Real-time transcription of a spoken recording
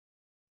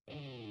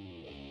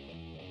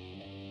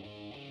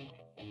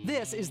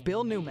This is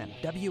Bill Newman,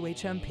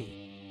 WHMP.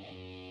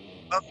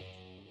 Well,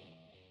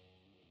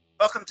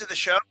 welcome to the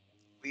show.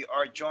 We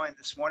are joined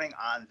this morning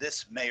on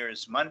this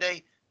Mayor's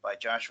Monday by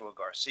Joshua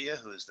Garcia,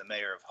 who is the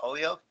mayor of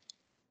Holyoke.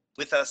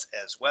 With us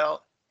as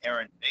well,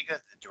 Aaron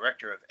Vega, the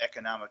Director of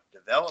Economic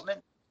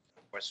Development,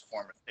 of course,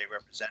 former state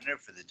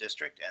representative for the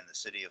district and the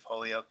city of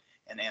Holyoke,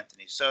 and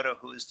Anthony Soto,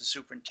 who is the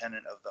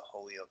superintendent of the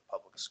Holyoke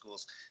Public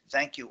Schools.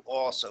 Thank you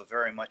all so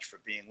very much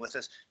for being with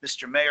us.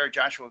 Mr. Mayor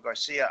Joshua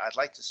Garcia, I'd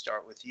like to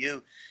start with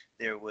you.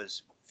 There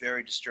was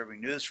very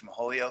disturbing news from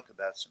Holyoke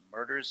about some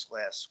murders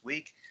last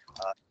week.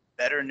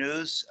 Better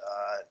news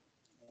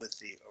with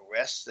the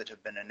arrests that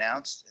have been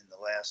announced in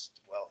the last,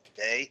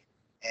 day.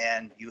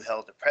 And you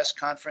held a press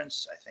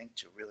conference, I think,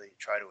 to really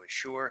try to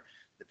assure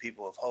the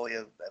people of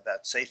Holyoke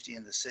about safety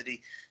in the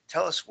city.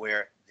 Tell us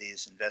where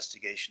these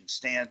investigations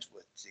stand,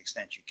 with the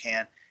extent you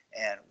can,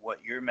 and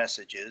what your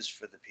message is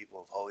for the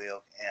people of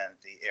Holyoke and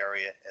the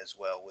area as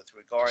well with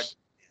regard to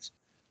these,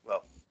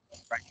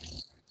 frankly,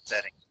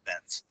 setting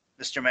events.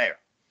 Mr. Mayor.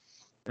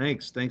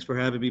 Thanks for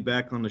having me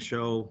back on the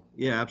show.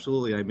 Yeah,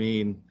 absolutely. I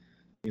mean,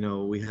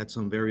 we had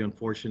some very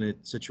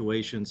unfortunate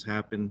situations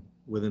happen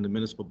within the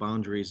municipal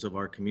boundaries of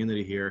our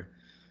community here.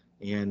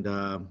 And,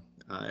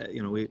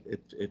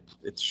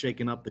 it's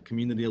shaken up the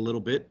community a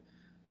little bit.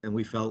 And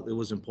we felt it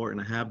was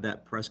important to have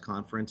that press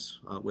conference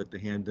with the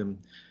Hampden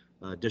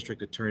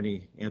District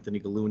Attorney, Anthony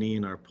Gallooni,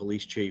 and our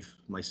police chief,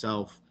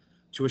 myself,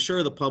 to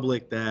assure the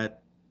public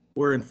that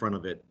we're in front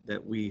of it,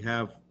 that we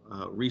have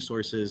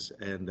resources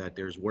and that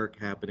there's work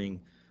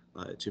happening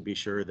to be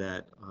sure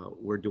that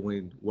we're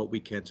doing what we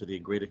can to the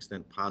great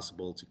extent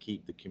possible to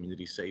keep the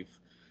community safe.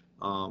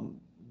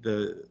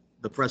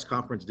 The press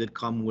conference did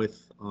come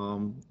with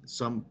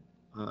some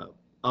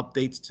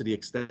updates to the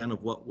extent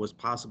of what was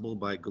possible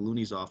by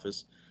Gallooni's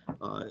office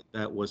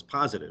that was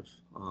positive.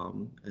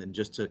 And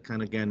just to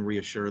kind of again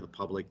reassure the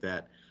public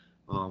that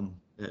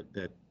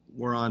that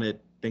we're on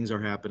it, things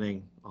are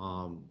happening.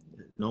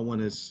 No one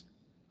is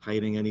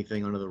hiding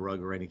anything under the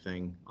rug or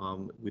anything.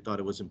 We thought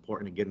it was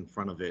important to get in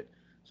front of it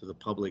so the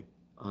public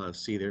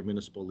see their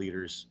municipal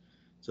leaders,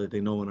 so that they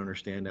know and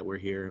understand that we're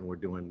here and we're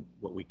doing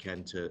what we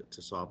can to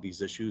solve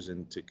these issues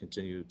and to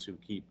continue to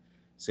keep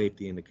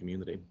safety in the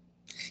community.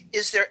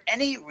 Is there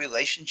any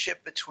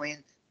relationship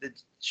between the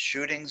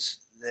shootings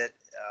that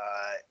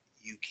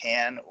you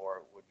can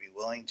or would be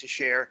willing to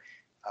share,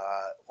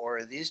 or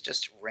are these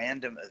just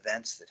random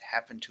events that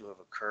happen to have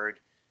occurred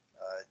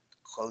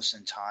close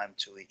in time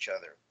to each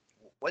other?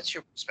 What's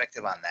your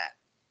perspective on that?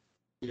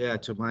 Yeah,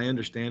 to my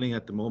understanding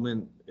at the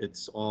moment,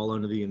 it's all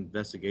under the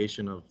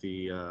investigation of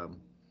the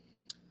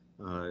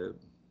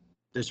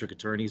district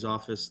attorney's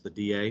office, the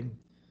DA.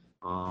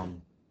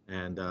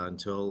 And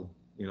until,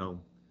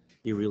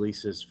 he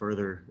releases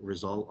further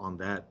result on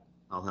that,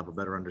 I'll have a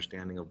better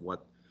understanding of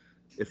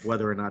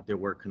whether or not there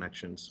were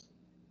connections.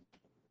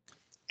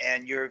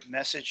 And your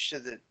message to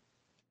the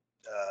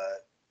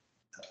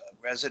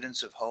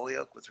residents of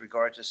Holyoke with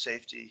regard to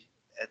safety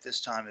at this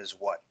time is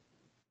what?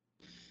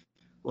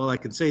 Well, I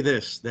can say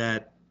this,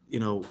 that,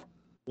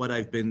 what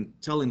I've been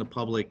telling the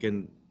public,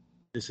 and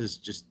this is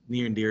just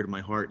near and dear to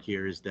my heart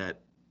here, is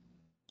that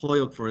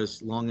Holyoke, for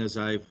as long as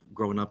I've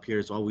grown up here,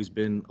 has always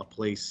been a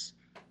place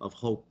of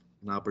hope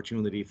and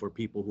opportunity for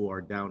people who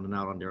are down and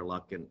out on their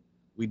luck. And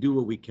we do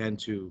what we can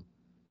to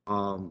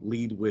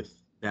lead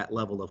with that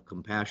level of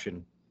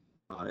compassion,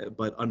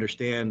 but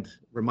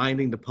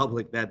reminding the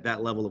public that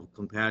that level of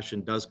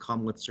compassion does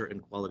come with certain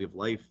quality of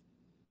life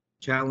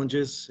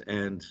challenges.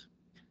 And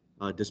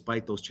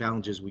despite those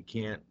challenges, we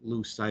can't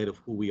lose sight of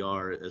who we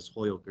are as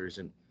Hoyokers,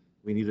 and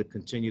we need to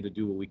continue to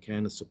do what we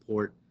can to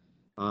support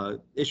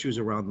issues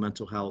around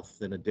mental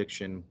health and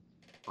addiction,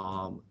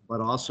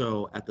 but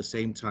also at the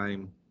same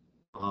time,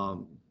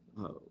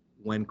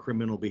 when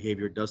criminal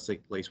behavior does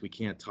take place, we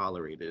can't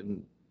tolerate it.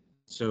 And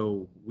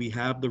so we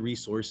have the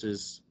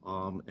resources,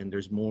 and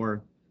there's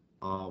more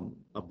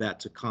of that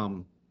to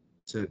come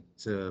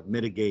to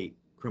mitigate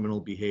criminal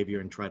behavior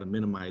and try to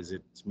minimize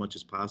it as much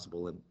as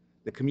possible. And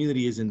the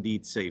community is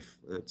indeed safe.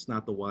 It's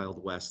not the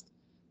Wild West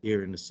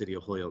here in the city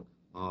of Holyoke.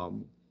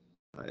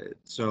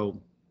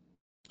 So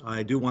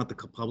I do want the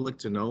public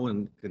to know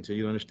and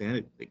continue to understand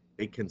it.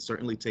 They can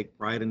certainly take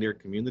pride in their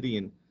community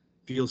and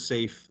feel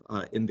safe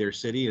in their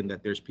city, and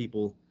that there's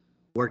people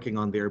working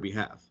on their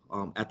behalf.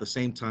 At the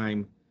same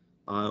time,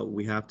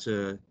 we have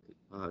to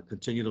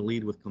continue to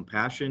lead with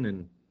compassion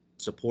and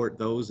support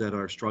those that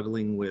are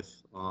struggling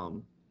with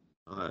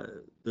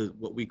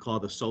what we call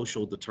the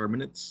social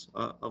determinants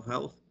of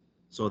health,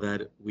 so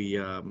that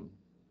we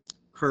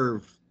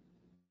curve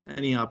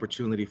any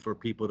opportunity for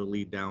people to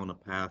lead down a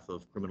path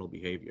of criminal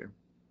behavior.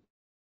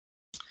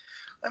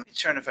 Let me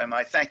turn, if I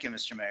might, thank you,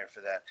 Mr. Mayor,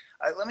 for that.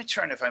 Let me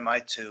turn, if I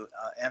might, to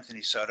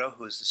Anthony Soto,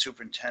 who is the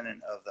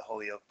superintendent of the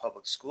Holyoke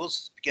Public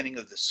Schools. At the beginning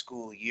of the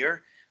school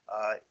year,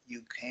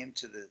 you came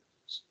to the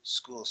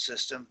school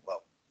system.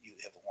 Well, you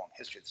have a long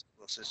history of the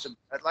school system.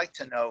 I'd like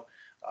to know,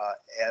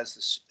 as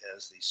the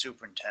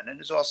superintendent,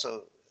 is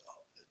also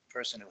the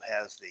person who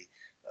has the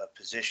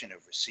position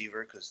of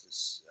receiver, because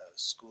this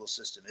school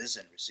system is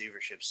in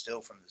receivership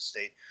still from the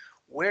state.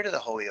 Where do the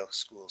Holyoke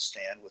schools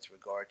stand with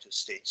regard to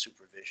state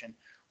supervision?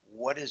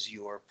 What is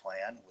your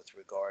plan with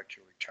regard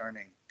to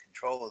returning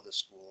control of the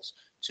schools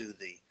to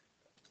the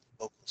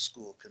local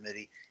school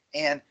committee?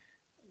 And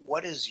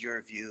what is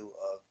your view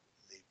of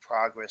the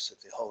progress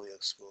that the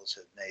Holyoke schools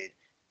have made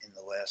in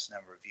the last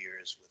number of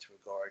years with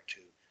regard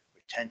to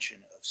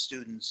retention of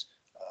students,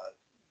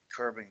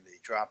 curbing the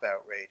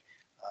dropout rate,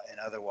 and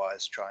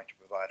otherwise trying to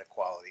provide a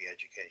quality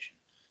education?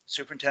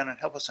 Superintendent,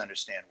 help us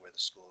understand where the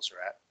schools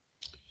are at.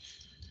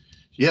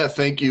 Yeah,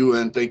 thank you,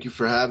 and thank you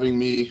for having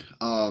me.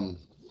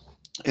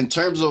 In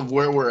terms of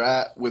where we're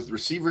at with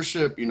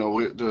receivership, you know,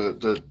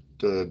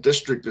 the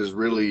district is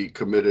really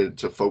committed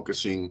to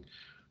focusing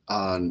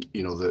on,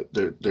 you know,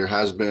 there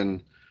has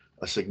been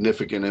a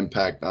significant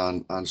impact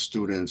on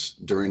students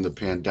during the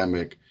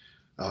pandemic,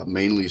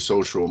 mainly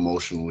social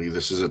emotionally.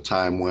 This is a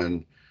time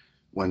when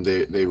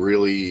they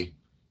really,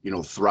 you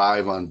know,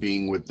 thrive on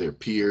being with their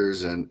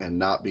peers and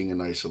not being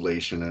in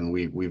isolation. And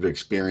we've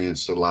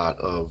experienced a lot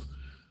of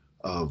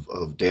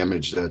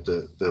damage that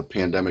the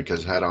pandemic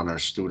has had on our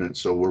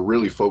students. So we're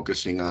really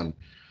focusing on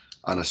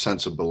a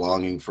sense of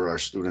belonging for our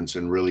students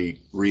and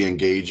really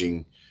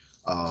re-engaging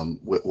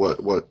with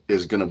what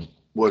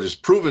is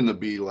proven to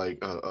be like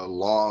a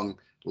long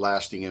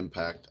lasting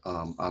impact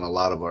on a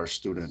lot of our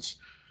students.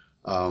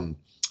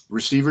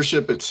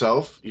 Receivership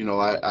itself, you know,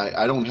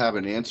 I don't have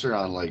an answer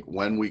on like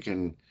when we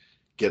can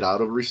get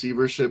out of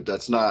receivership.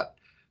 That's not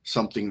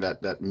something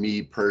that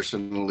me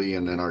personally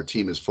and then our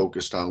team is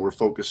focused on. We're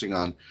focusing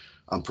on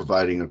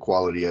providing a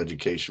quality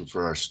education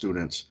for our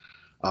students.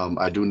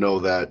 I do know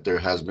that there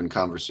has been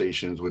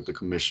conversations with the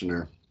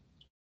commissioner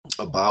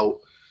about,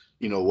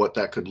 you know, what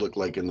that could look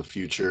like in the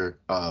future,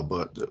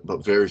 but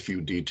very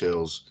few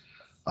details.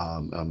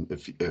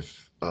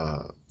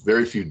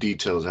 Very few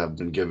details have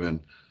been given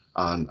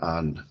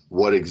on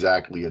what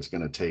exactly it's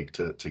going to take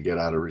to get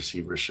out of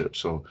receivership.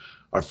 So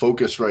our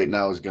focus right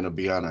now is going to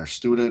be on our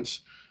students.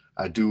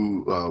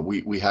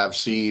 We have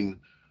seen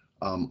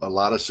a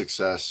lot of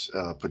success,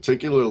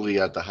 particularly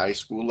at the high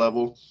school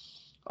level.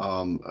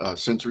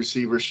 Since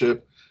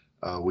receivership,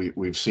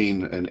 we've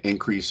seen an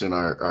increase in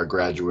our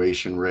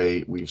graduation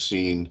rate. We've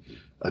seen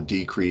a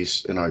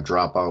decrease in our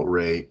dropout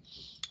rate,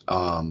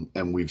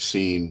 and we've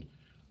seen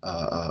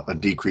a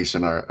decrease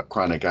in our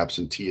chronic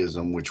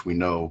absenteeism, which we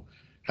know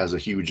has a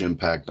huge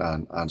impact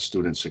on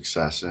student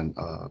success and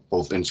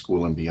both in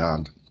school and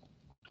beyond.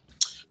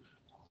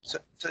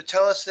 So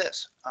tell us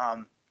this.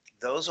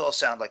 Those all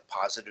sound like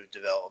positive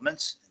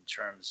developments in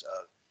terms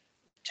of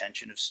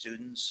retention of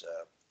students.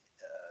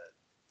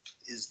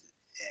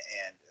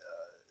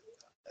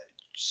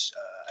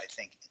 I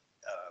think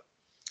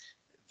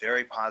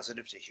very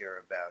positive to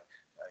hear about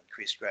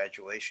increased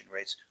graduation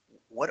rates.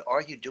 What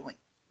are you doing?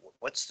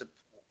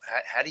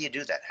 How do you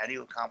do that? How do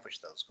you accomplish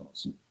those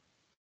goals?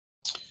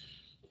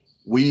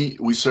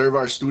 We serve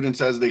our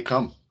students as they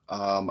come.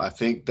 I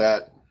think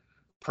that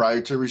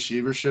prior to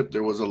receivership,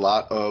 there was a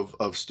lot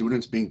of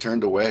students being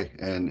turned away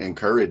and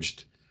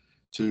encouraged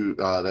to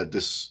that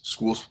this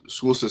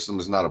school system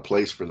is not a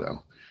place for them.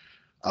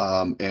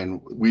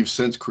 And we've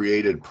since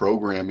created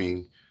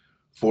programming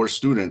for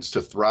students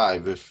to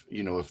thrive if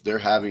they're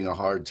having a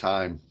hard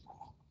time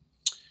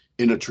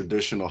in a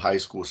traditional high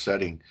school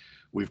setting.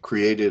 We've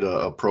created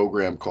a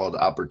program called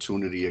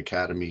Opportunity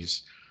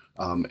Academies,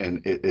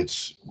 and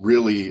it's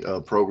really a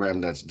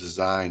program that's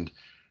designed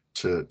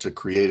to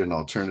create an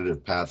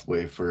alternative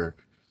pathway for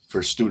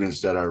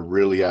students that are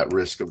really at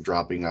risk of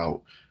dropping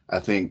out. I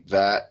think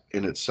that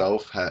in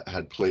itself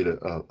had played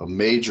a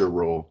major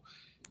role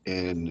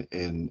in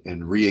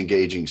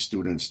re-engaging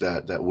students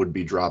that would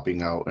be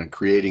dropping out and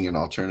creating an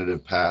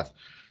alternative path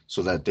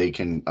so that they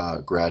can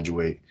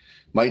graduate.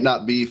 Might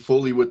not be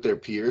fully with their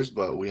peers,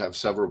 but we have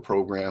several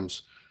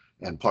programs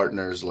and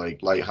partners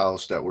like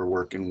Lighthouse that we're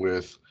working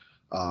with,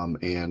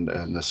 and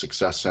the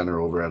Success Center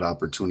over at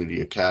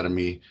Opportunity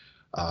Academy.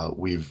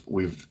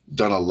 We've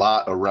done a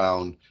lot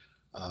around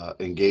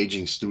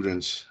engaging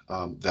students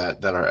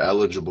that are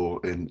eligible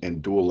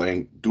in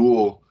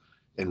dual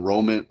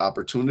enrollment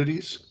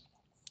opportunities.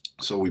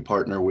 So we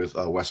partner with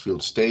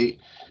Westfield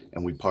State,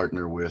 and we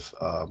partner with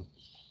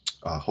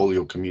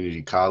Holyoke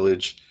Community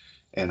College,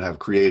 and have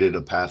created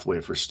a pathway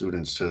for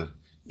students to,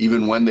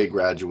 even when they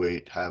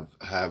graduate, have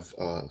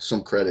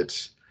some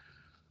credits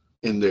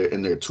in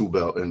their tool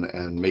belt,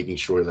 and making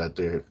sure that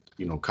their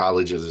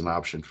college is an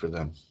option for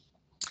them.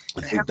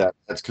 I think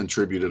that's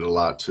contributed a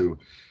lot to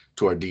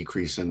our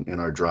decrease in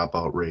our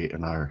dropout rate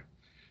and our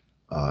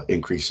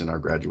increase in our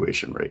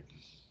graduation rate.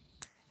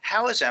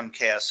 How is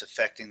MCAS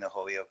affecting the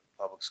Holyoke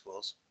Public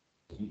Schools?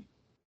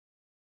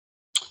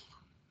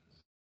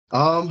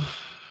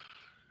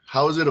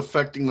 How is it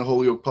affecting the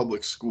Holyoke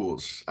Public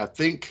Schools? I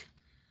think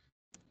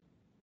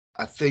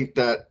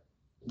that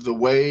the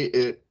way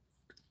it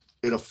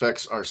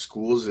affects our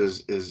schools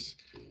is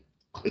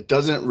it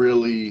doesn't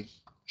really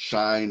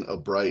shine a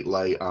bright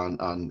light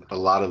on a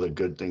lot of the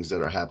good things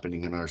that are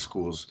happening in our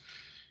schools.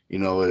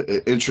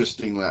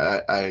 Interestingly,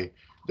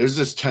 there's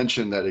this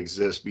tension that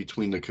exists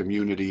between the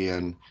community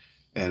and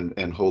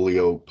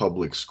Holyoke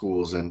Public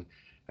Schools. And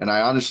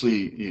I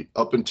honestly,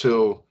 up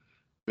until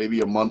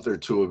maybe a month or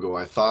two ago,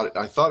 I thought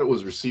it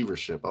was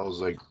receivership. I was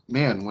like,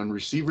 man, when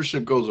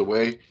receivership goes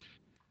away,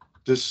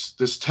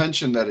 this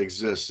tension that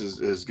exists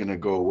is going to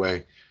go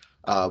away.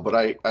 But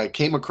I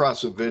came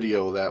across a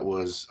video that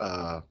was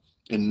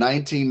in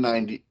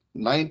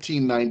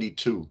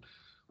 1992,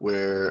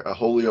 where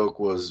Holyoke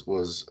was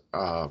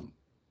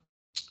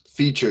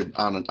featured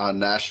on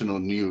national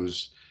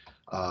news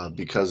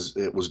because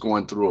it was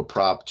going through a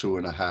Prop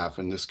 2.5,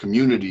 and this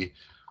community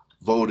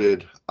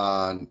voted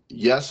on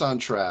yes on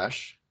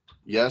trash,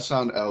 yes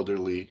on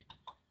elderly,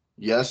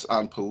 yes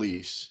on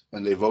police,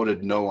 and they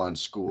voted no on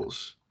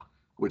schools,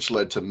 which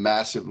led to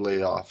massive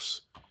layoffs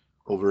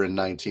over in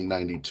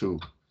 1992,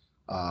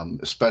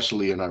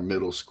 especially in our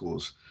middle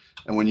schools.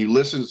 And when you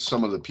listen to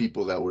some of the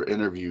people that were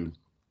interviewed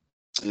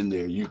in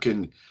there,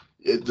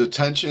 the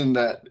tension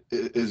that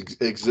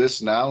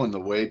exists now and the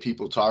way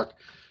people talk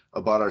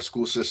about our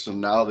school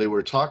system now, they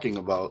were talking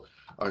about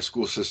our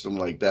school system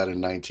like that in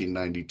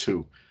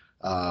 1992.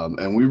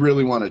 And we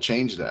really want to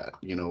change that.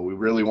 We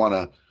really want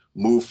to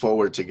move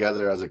forward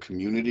together as a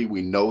community.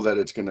 We know that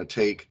it's going to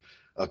take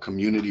a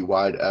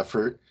community-wide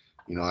effort.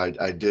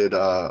 I did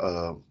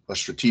a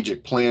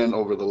strategic plan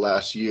over the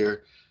last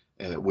year,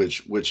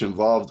 which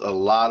involved a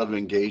lot of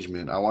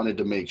engagement. I wanted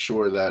to make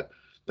sure that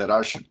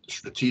our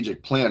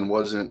strategic plan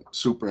wasn't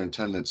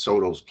Superintendent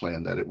Soto's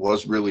plan, that it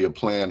was really a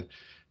plan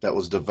that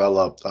was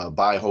developed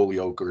by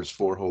Holyokers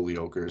for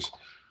Holyokers.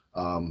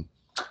 And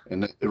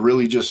it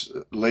really just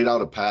laid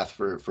out a path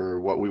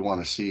for what we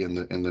want to see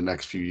in the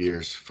next few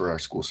years for our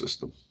school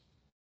system.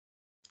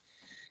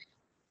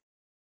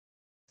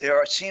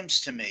 There seems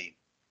to me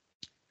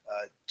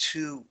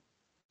two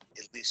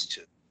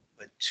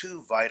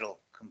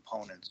vital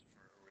components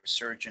for a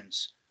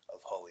resurgence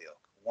of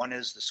Holyoke. One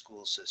is the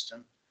school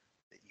system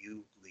that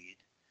you lead.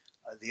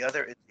 The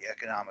other is the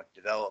economic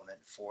development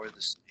for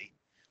the city.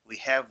 We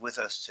have with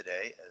us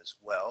today as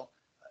well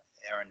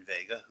Aaron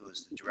Vega, who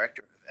is the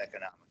Director of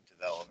Economic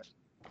Development.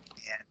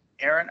 And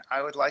Aaron,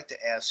 I would like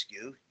to ask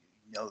you,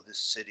 you know this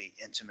city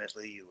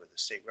intimately. You were the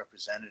state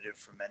representative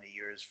for many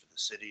years for the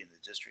city and the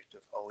district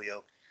of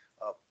Holyoke.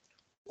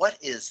 What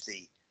is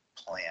the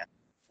plan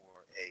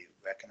for a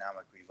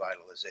economic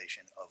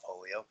revitalization of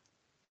Holyoke?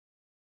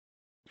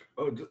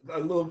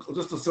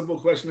 Just a simple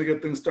question to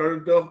get things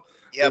started, Bill.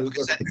 Yeah,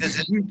 because then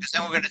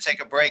we're going to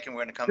take a break and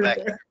we're going to come back.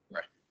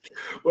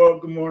 Well,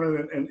 good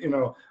morning, and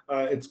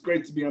it's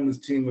great to be on this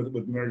team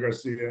with Mayor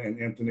Garcia and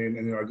Anthony,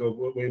 and I go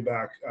way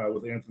back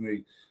with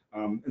Anthony,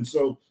 and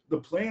so the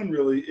plan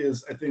really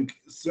is, I think,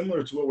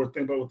 similar to what we're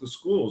thinking about with the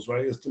schools,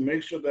 right? Is to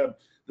make sure that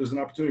there's an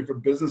opportunity for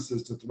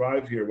businesses to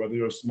thrive here, whether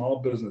you're a small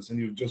business and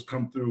you've just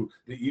come through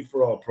the Eat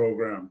for All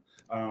program,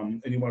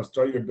 and you want to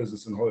start your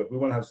business in Holyoke. We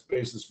want to have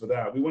spaces for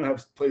that. We want to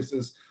have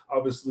places,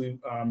 obviously,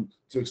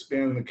 to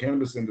expand in the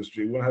cannabis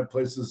industry. We want to have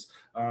places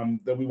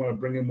that we want to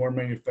bring in more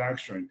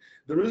manufacturing.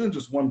 There isn't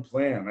just one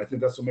plan. I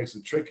think that's what makes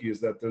it tricky, is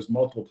that there's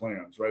multiple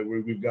plans, right?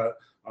 Where we've got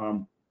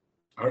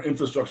our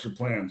infrastructure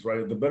plans,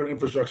 right? The better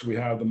infrastructure we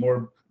have, the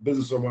more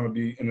businesses want to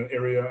be in an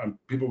area, and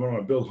people want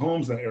to build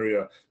homes in an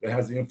area that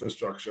has the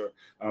infrastructure,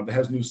 that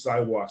has new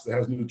sidewalks, that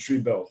has new tree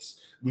belts.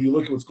 When you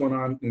look at what's going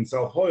on in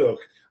South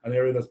Holyoke, an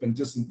area that's been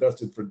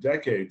disinvested for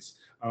decades,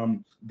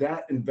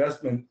 that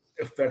investment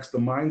affects the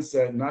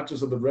mindset, not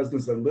just of the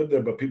residents that live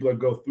there, but people that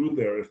go through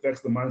there. It affects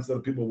the mindset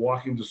of people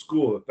walking to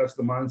school. It affects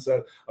the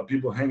mindset of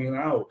people hanging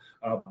out,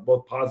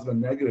 both positive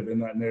and negative in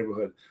that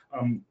neighborhood.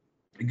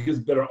 It gives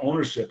better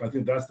ownership. I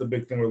think that's the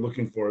big thing we're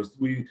looking for.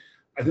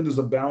 I think there's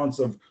a balance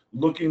of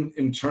looking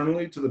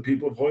internally to the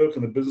people of Holyoke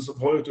and the business of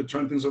Holyoke to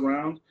turn things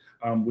around,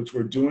 which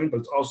we're doing, but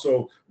it's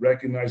also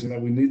recognizing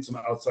that we need some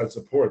outside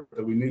support,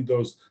 that we need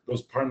those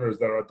partners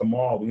that are at the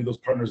mall. We need those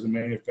partners in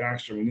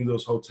manufacturing. We need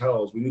those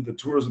hotels. We need the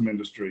tourism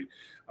industry.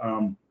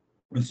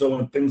 And so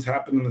when things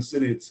happen in the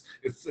city, it's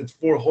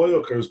for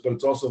Hoyokers, but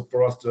it's also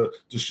for us to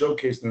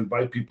showcase and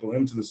invite people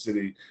into the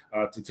city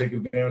to take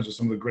advantage of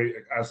some of the great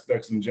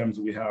aspects and gems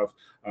that we have,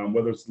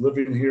 whether it's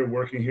living here,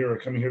 working here, or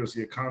coming here to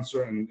see a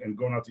concert and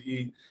going out to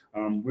eat.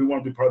 We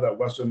want to be part of that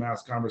Western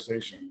Mass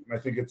conversation. And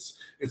I think it's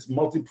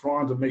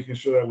multi-pronged of making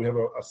sure that we have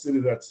a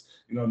city that's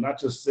not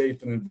just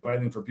safe and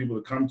inviting for people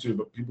to come to,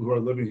 but people who are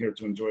living here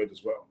to enjoy it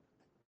as well.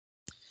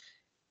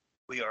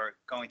 We are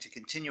going to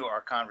continue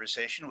our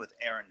conversation with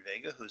Aaron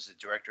Vega, who's the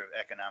Director of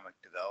Economic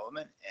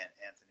Development, and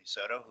Anthony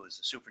Soto, who is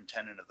the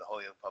Superintendent of the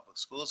Holyoke Public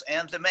Schools,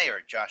 and the Mayor,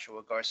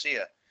 Joshua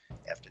Garcia,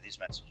 after these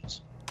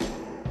messages.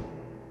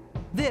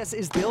 This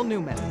is Bill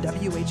Newman,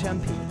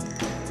 WHMP.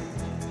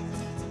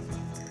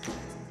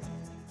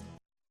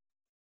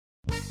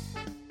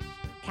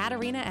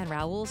 Katarina and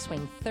Raul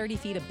swing 30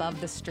 feet above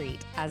the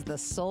street as the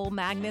soul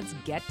magnets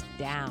get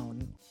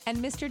down. And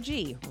Mr.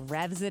 G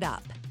revs it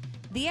up.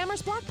 The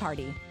Amherst Block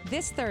Party,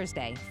 this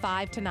Thursday,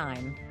 5 to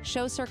 9.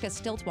 Show circus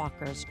stilt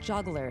walkers,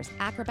 jugglers,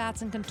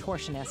 acrobats, and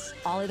contortionists.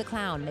 Ollie the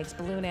Clown makes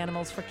balloon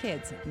animals for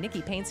kids.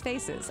 Nikki paints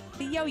faces.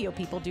 The yo-yo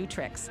people do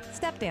tricks.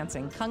 Step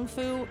dancing, kung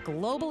fu,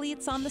 global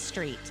eats on the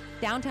street.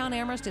 Downtown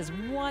Amherst is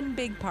one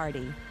big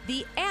party.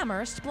 The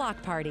Amherst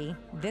Block Party,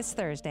 this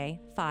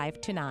Thursday,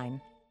 5 to 9.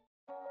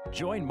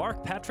 Join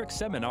Mark Patrick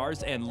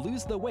seminars and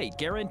lose the weight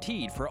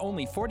guaranteed for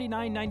only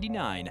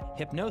 $49.99.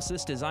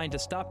 Hypnosis designed to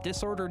stop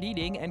disordered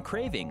eating and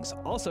cravings.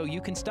 Also,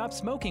 you can stop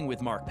smoking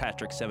with Mark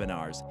Patrick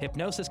seminars.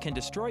 Hypnosis can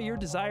destroy your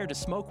desire to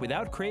smoke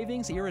without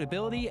cravings,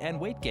 irritability, and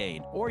weight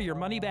gain, or your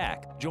money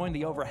back. Join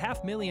the over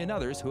 500,000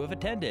 others who have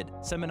attended.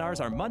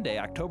 Seminars are Monday,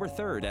 October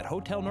 3rd at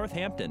Hotel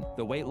Northampton.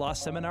 The weight loss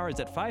seminar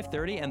is at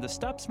 5:30 and the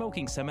stop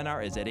smoking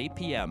seminar is at 8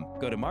 p.m.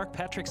 Go to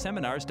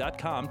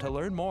markpatrickseminars.com to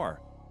learn more.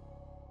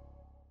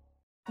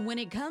 When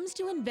it comes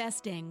to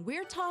investing,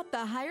 we're taught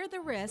the higher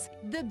the risk,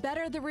 the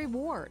better the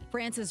reward.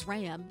 Francis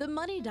Ram, the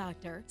money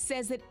doctor,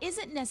 says it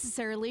isn't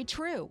necessarily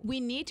true. We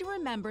need to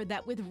remember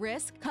that with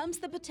risk comes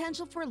the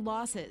potential for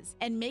losses,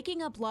 and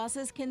making up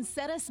losses can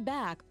set us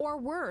back, or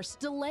worse,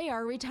 delay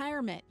our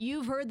retirement.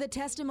 You've heard the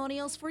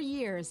testimonials for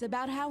years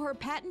about how her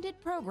patented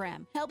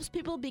program helps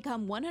people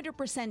become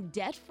 100%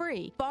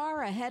 debt-free,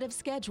 far ahead of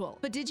schedule.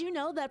 But did you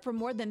know that for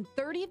more than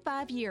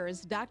 35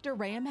 years, Dr.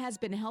 Ram has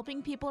been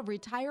helping people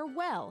retire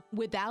well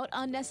without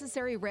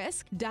unnecessary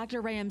risk?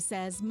 Dr. Ram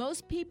says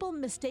most people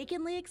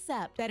mistakenly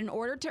accept that in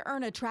order to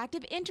earn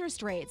attractive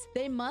interest rates,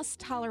 they must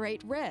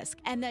tolerate risk,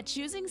 and that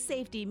choosing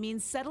safety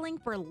means settling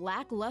for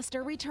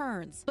lackluster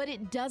returns. But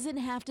it doesn't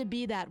have to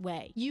be that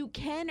way. You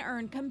can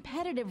earn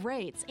competitive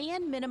rates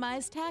and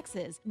minimize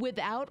taxes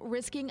without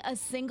risking a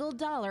single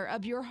dollar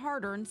of your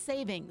hard-earned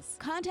savings.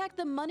 Contact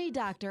the Money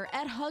Doctor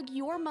at Hug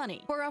Your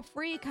Money for a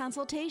free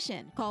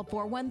consultation. Call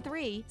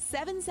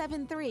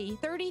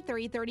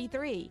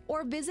 413-773-3333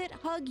 or visit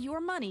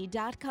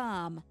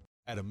hugyourmoney.com.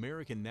 At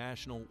American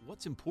National,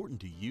 what's important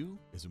to you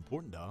is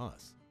important to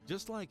us.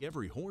 Just like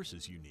every horse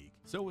is unique,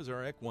 so is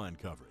our equine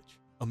coverage.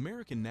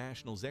 American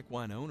National's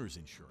Equine Owners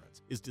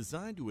Insurance is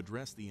designed to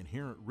address the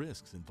inherent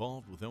risks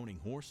involved with owning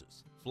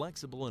horses.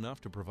 Flexible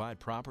enough to provide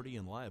property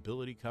and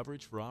liability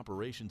coverage for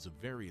operations of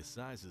various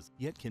sizes,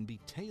 yet can be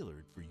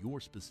tailored for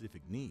your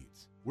specific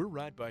needs. We're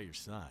right by your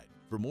side.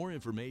 For more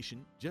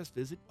information, just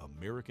visit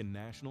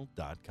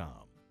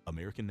AmericanNational.com.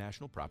 American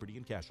National Property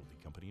and Casualty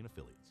Company and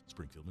Affiliates,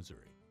 Springfield, Missouri.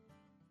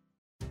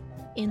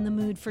 In the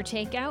mood for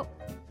takeout?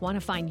 Want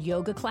to find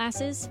yoga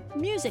classes,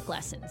 music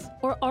lessons,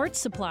 or art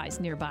supplies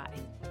nearby?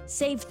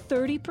 Save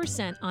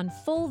 30% on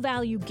full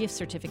value gift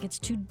certificates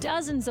to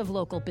dozens of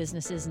local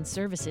businesses and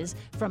services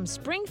from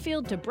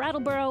Springfield to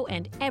Brattleboro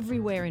and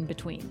everywhere in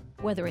between.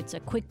 Whether it's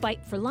a quick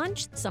bite for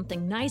lunch,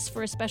 something nice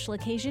for a special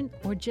occasion,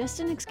 or just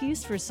an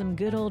excuse for some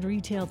good old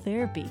retail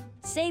therapy.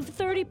 Save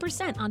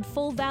 30% on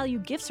full value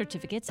gift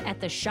certificates at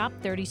the Shop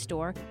 30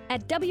 store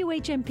at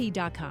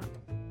WHMP.com.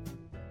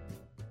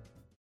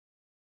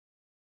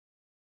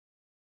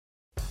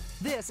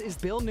 This is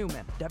Bill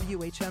Newman,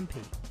 WHMP.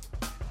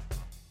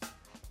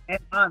 And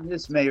on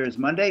this Mayor's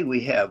Monday,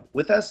 we have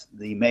with us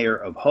the Mayor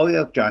of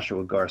Holyoke,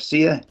 Joshua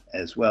Garcia,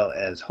 as well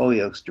as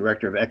Holyoke's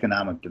Director of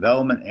Economic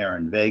Development,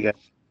 Aaron Vega,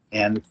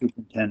 and the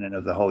Superintendent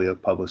of the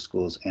Holyoke Public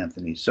Schools,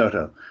 Anthony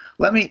Soto.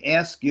 Let me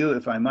ask you,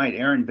 if I might,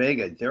 Aaron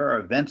Vega, there are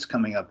events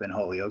coming up in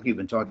Holyoke. You've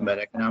been talking about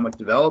economic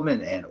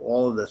development and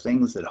all of the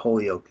things that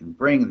Holyoke can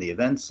bring, and the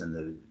events and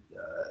the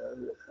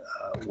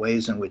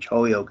ways in which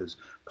Holyoke is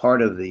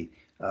part of the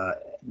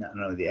not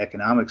only the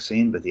economic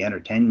scene, but the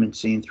entertainment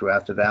scene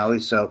throughout the valley.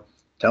 So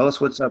tell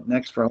us what's up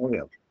next for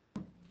Holyoke.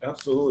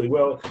 Absolutely.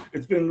 Well,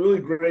 it's been really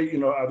great. You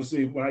know,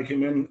 obviously, when I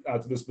came in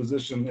to this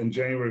position in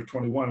January of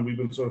 21, we've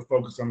been sort of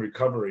focused on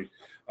recovery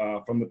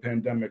from the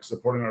pandemic,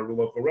 supporting our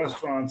local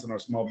restaurants and our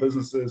small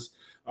businesses.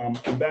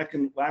 And back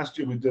in last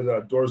year, we did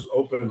Doors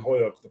Open in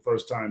Holyoke for the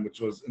first time, which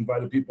was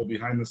invited people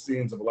behind the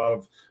scenes of a lot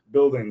of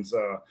buildings,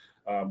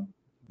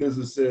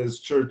 businesses,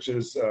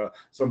 churches,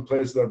 some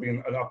places that are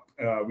being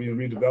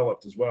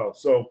redeveloped as well.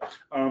 So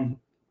on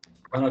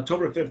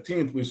October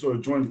 15th, we sort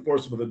of joined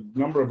forces with a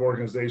number of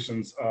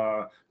organizations,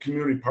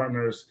 community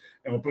partners,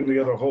 and we're putting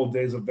together a whole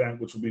day's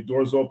event, which will be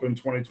Doors Open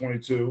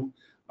 2022.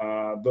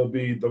 There'll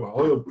be the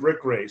Holyoke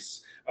Brick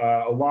Race,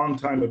 a long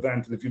time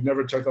event. And if you've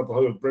never checked out the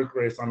Holyoke Brick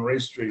Race on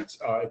Race Street,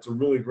 it's a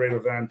really great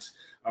event.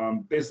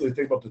 Basically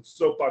think about the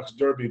soapbox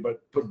derby,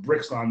 but put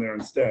bricks on there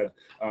instead.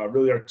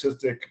 Really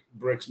artistic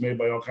bricks made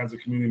by all kinds of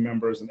community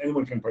members, and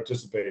anyone can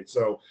participate.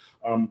 So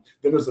then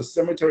there's a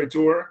cemetery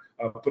tour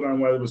put on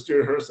by the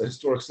Wisteria Hearst, a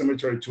historic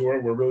cemetery tour.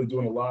 We're really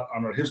doing a lot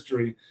on our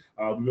history.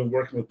 We've been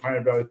working with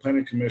Pioneer Valley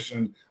Planning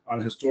Commission on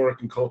a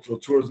historic and cultural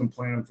tourism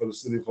plan for the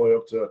city of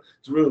Holyoke to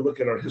really look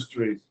at our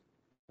history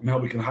and how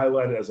we can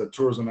highlight it as a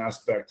tourism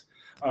aspect.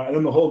 And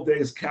then the whole day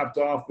is capped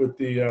off with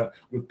the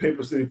with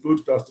Paper City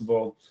Food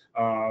Festival,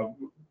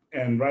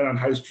 and right on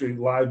High Street,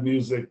 live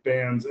music,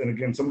 bands, and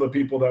again, some of the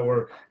people that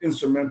were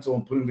instrumental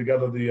in putting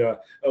together the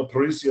El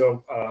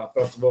Paricio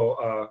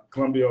Festival,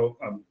 Columbia.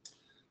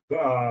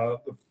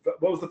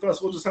 What was the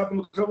festival just happened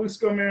a couple weeks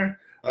ago, Mayor?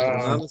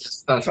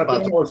 Petronalis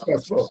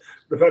Festival,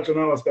 the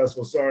Petronalis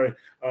Festival, sorry.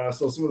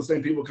 So some of the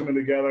same people coming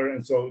together.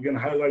 And so again,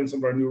 highlighting some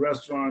of our new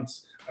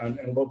restaurants and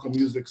local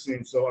music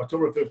scene. So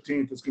October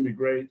 15th is going to be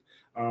great.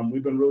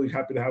 We've been really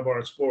happy to have our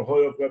Explore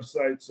Holyoke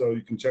website, so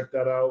you can check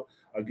that out.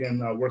 Again,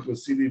 working with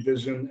CD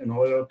Vision in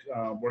Holyoke,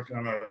 working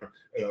on our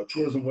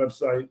tourism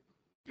website.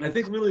 And I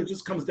think really it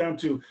just comes down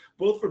to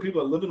both for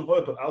people that live in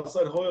Holyoke, but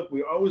outside Holyoke,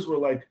 we always were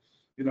like,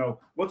 you know,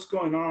 what's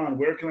going on?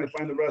 Where can I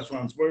find the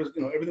restaurants? Where's,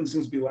 you know, everything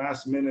seems to be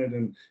last minute.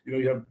 And, you know,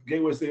 you have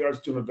Gateway State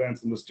Arts doing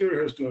events and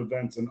Wisteria House doing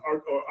events and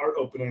art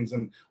openings.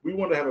 And we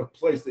want to have a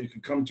place that you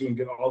can come to and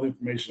get all the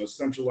information, a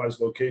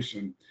centralized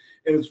location.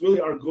 And it's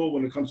really our goal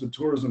when it comes to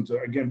tourism to,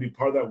 again, be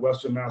part of that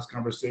Western Mass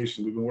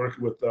conversation. We've been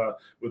working with the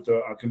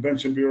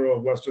Convention Bureau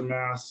of Western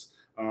Mass,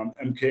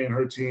 MK and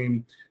her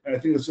team. And I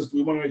think it's just,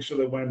 we want to make sure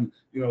that when,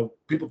 you know,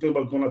 people think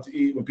about going out to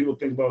eat, when people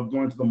think about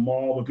going to the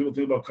mall, when people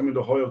think about coming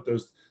to Holyoke,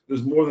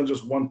 there's more than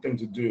just one thing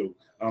to do.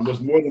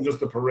 There's more than just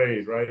the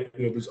parade, right?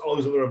 You know, there's all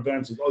these other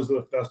events, there's all these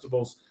other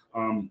festivals.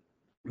 And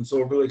so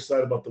we're really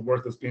excited about the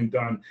work that's being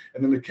done.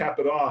 And then to cap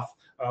it off,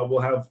 we'll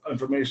have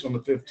information on the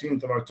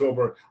 15th of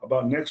October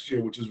about next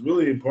year, which is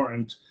really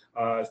important.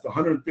 It's the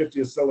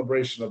 150th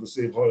celebration of the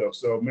city of Holyoke.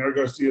 So Mayor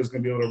Garcia is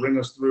going to be able to ring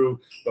us through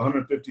the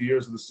 150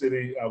 years of the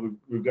city.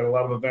 We've got a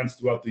lot of events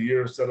throughout the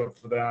year set up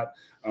for that.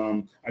 I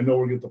know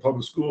we're going to get the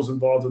public schools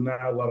involved in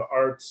that, a lot of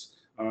arts.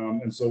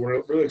 And so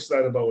we're really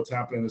excited about what's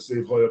happening in the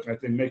city of Holyoke. And I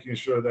think making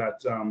sure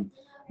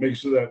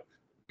that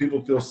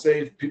people feel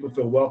safe, people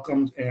feel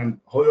welcomed, and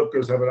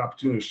Holyokeers have an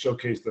opportunity to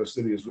showcase their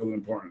city is really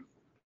important.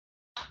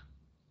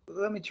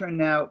 Let me turn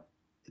now,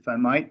 if I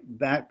might,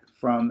 back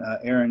from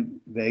Aaron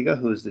Vega,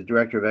 who is the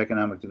Director of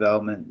Economic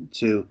Development,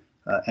 to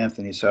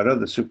Anthony Soto,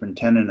 the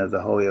Superintendent of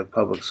the Holyoke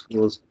Public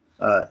Schools.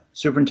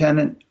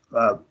 Superintendent,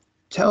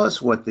 tell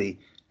us what the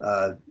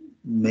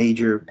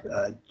major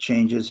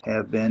changes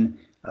have been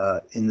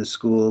in the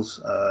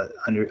schools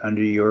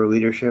under your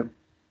leadership.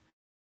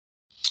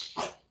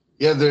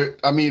 Yeah,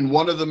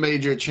 one of the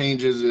major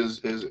changes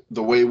is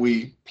the way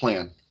we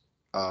plan.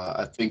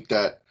 I think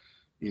that,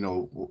 you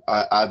know,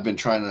 I've been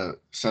trying to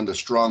send a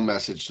strong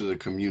message to the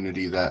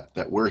community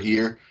that we're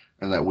here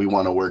and that we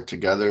want to work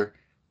together.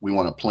 We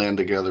want to plan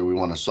together. We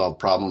want to solve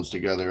problems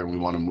together, and we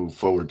want to move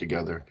forward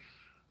together.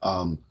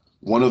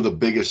 One of the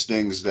biggest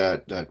things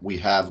that we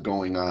have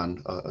going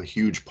on, a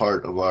huge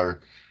part of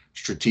our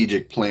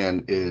strategic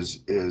plan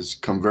is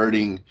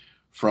converting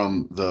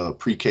from the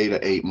pre-K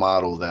to 8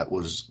 model that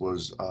was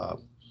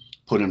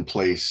put in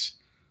place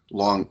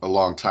a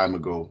long time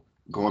ago,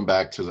 going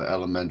back to the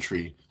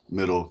elementary,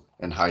 middle,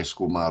 and high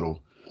school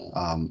model.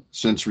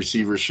 Since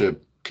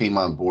receivership came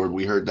on board,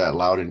 we heard that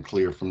loud and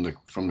clear from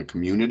the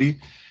community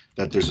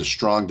that there's a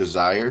strong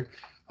desire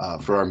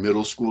for our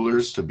middle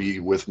schoolers to be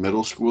with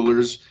middle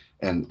schoolers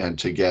and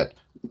to get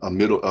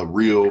a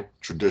real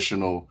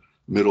traditional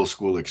middle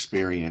school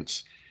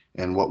experience.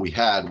 And what we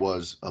had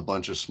was a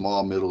bunch of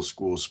small middle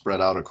schools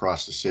spread out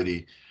across the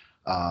city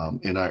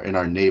in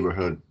our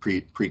neighborhood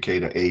pre-K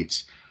to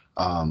 8s,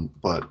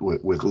 but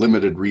with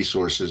limited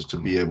resources to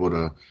be able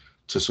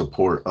to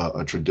support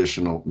a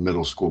traditional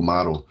middle school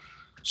model.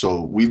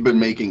 So we've been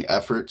making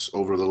efforts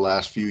over the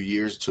last few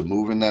years to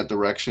move in that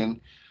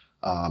direction.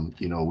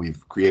 You know,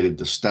 we've created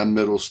the STEM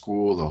middle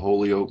school, the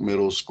Holyoke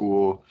middle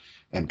school,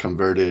 and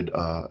converted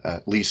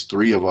at least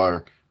 3 of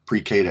our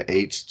pre-K to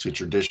 8s to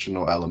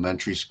traditional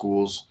elementary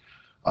schools.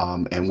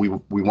 And we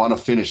want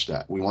to finish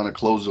that. We want to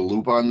close the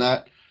loop on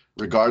that,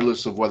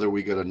 regardless of whether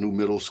we get a new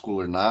middle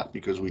school or not,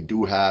 because we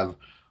do have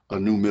a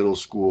new middle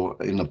school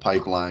in the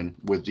pipeline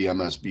with the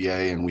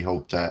MSBA, and we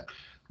hope that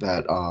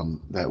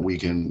we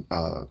can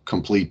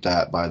complete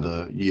that by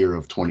the year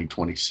of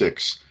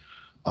 2026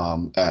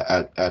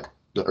 at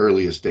the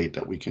earliest date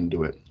that we can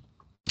do it.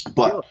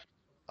 But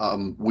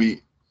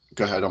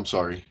go ahead. I'm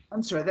sorry.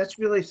 That's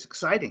really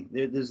exciting.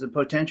 There's the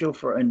potential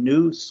for a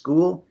new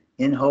school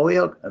in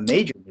Holyoke, a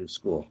major new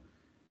school.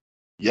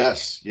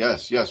 Yes.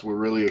 We're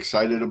really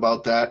excited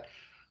about that.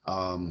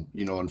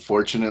 You know,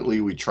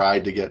 unfortunately, we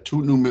tried to get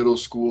 2 new middle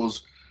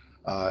schools,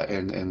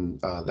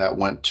 and that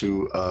went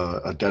to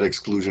a debt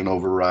exclusion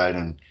override,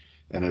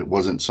 and it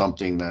wasn't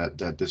something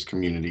that this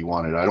community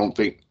wanted. I don't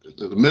think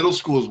the middle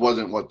schools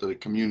wasn't what the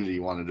community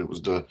wanted. It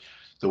was the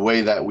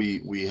way that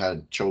we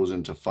had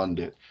chosen to fund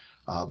it.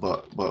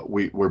 But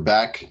we're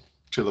back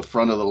to the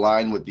front of the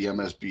line with the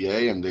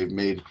MSBA, and they've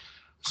made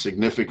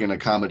significant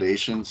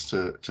accommodations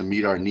to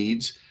meet our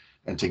needs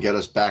and to get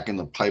us back in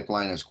the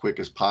pipeline as quick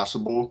as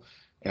possible.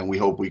 And we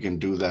hope we can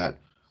do that.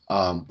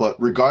 But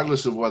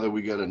regardless of whether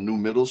we get a new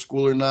middle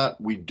school or not,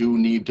 we do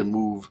need to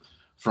move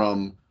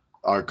from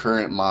our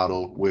current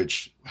model,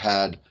 which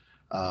had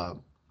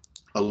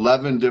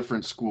 11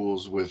 different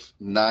schools with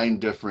 9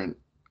 different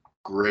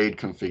grade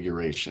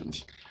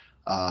configurations.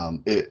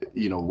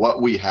 You know,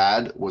 what we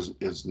had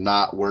is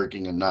not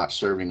working and not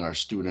serving our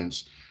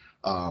students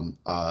to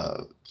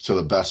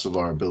the best of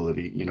our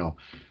ability, you know.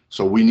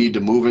 So we need to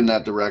move in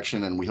that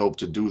direction, and we hope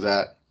to do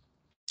that.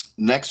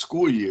 Next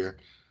school year,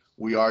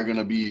 we are going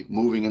to be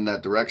moving in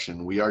that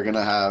direction. We are going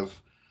to have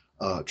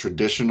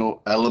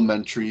traditional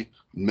elementary,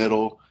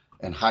 middle,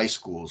 and high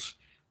schools.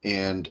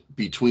 And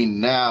between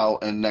now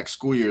and next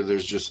school year,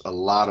 there's just a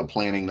lot of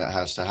planning that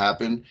has to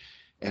happen.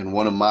 And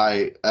one of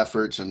my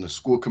efforts and the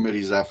school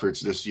committee's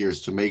efforts this year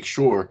is to make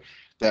sure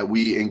that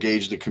we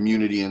engage the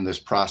community in this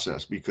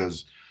process,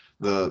 because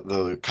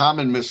the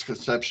common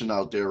misconception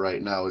out there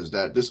right now is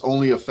that this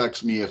only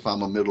affects me if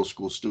I'm a middle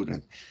school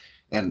student.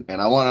 And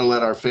I want to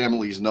let our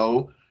families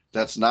know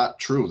that's not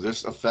true.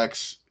 This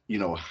affects,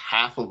 over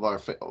half of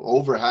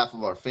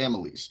our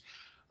families.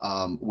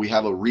 We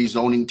have a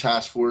rezoning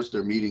task force.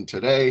 They're meeting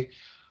today.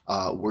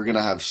 We're going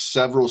to have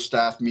several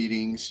staff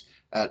meetings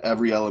at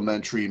every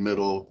elementary,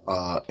 middle,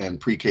 and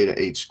pre-K to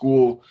 8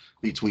 school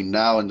between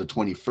now and the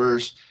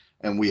 21st.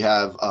 And we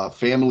have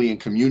family and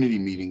community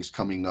meetings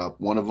coming up,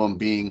 one of them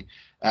being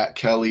at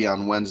Kelly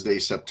on Wednesday,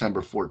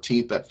 September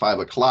 14th at 5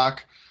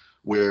 o'clock,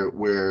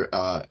 where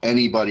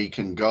anybody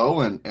can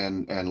go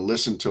and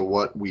listen to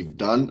what we've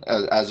done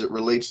as it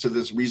relates to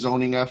this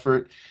rezoning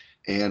effort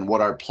and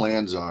what our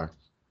plans are.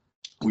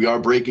 We are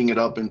breaking it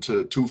up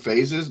into 2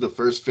 phases. The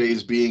first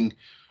phase being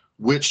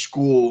which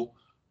school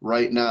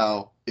right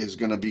now is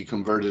going to be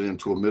converted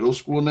into a middle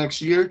school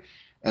next year.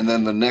 And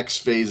then the next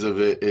phase of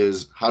it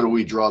is how do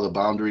we draw the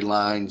boundary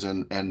lines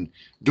and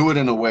do it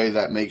in a way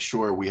that makes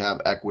sure we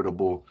have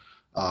equitable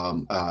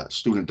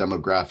student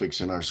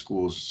demographics in our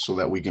schools so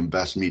that we can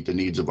best meet the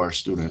needs of our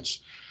students.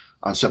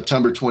 On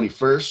September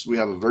 21st, we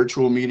have a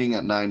virtual meeting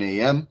at 9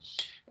 a.m.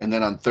 And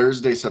then on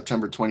Thursday,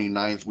 September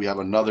 29th, we have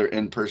another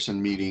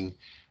in-person meeting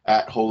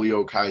at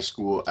Holyoke High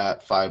School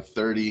at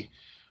 5:30.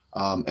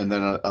 And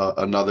then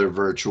another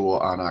virtual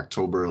on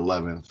October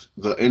 11th.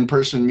 The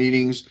in-person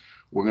meetings,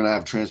 we're going to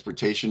have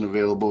transportation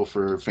available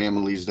for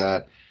families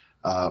that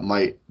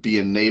might be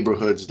in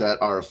neighborhoods that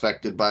are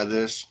affected by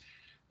this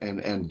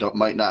and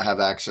might not have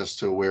access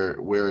to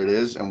where it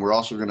is. And we're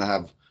also going to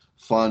have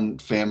fun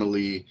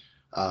family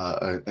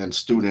and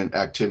student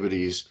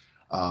activities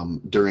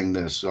during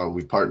this.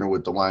 We've partnered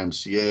with the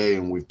YMCA,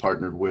 and we've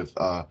partnered with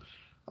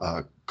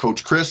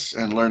Coach Chris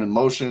and Learn in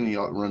Motion. He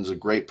runs a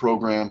great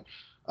program.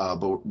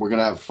 But we're going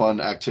to have fun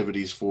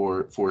activities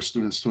for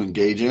students to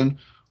engage in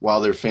while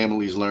their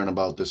families learn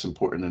about this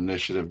important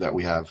initiative that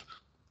we have.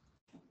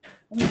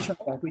 Let me turn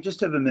back. We just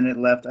have a minute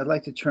left. I'd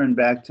like to turn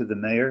back to the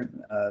mayor,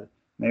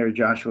 Mayor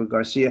Joshua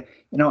Garcia.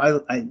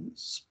 I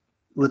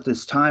with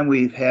this time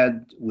we've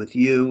had with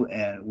you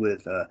and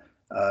with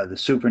the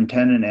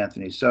superintendent,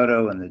 Anthony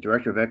Soto, and the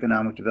director of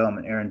economic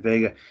development, Aaron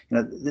Vega,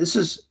 this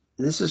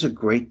is a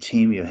great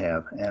team you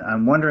have. And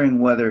I'm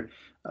wondering whether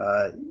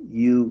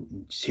you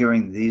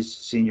hearing these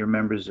senior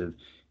members of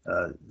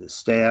the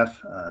staff,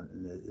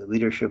 the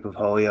leadership of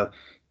Holyoke,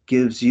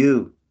 gives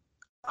you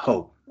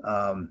hope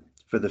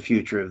for the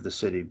future of the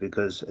city,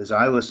 because as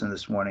I listened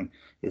this morning,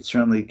 it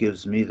certainly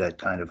gives me that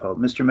kind of hope.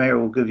 Mr. Mayor,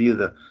 we'll give you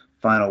the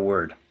final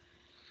word.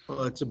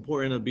 Well, it's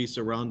important to be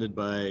surrounded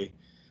by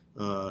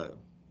a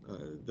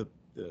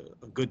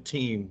good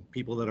team,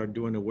 people that are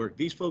doing the work.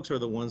 These folks are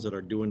the ones that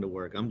are doing the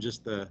work. I'm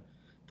just the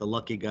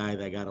lucky guy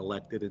that got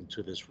elected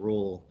into this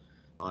role.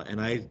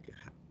 And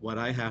what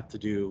I have to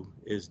do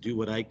is do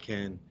what I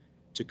can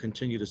to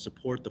continue to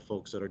support the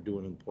folks that are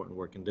doing important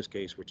work. In this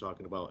case, we're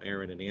talking about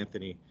Aaron and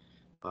Anthony,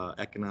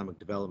 economic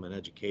development,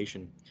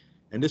 education.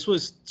 And this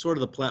was sort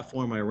of the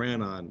platform I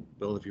ran on,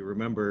 Bill, if you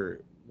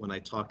remember when I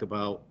talked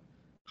about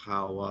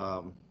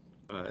how,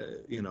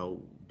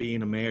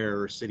 being a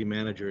mayor or city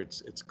manager,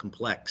 it's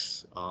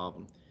complex.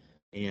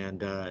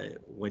 And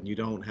when you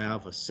don't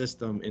have a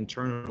system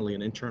internally,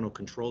 an internal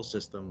control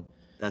system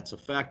that's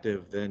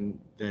effective, then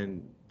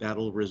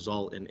that'll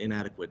result in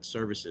inadequate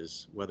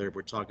services, whether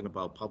we're talking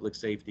about public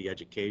safety,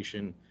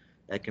 education,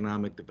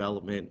 economic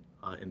development,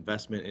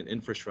 investment in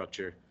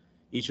infrastructure.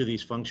 Each of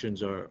these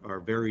functions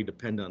are very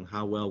dependent on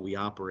how well we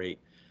operate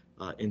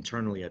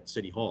internally at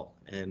City Hall.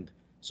 And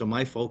so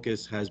my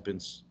focus has been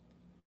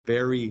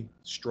very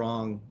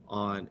strong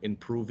on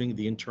improving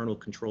the internal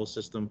control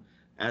system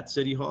at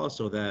City Hall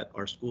so that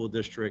our school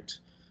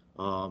district,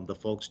 the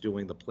folks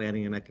doing the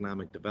planning and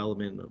economic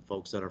development, the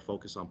folks that are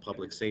focused on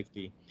public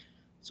safety,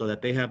 so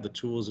that they have the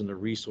tools and the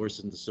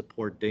resources and the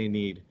support they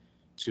need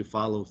to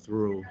follow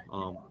through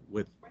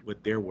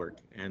with their work.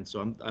 And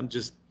so I'm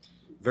just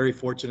very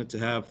fortunate to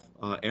have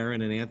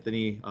Aaron and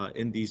Anthony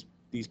in these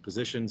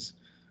positions.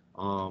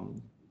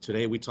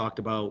 Today we talked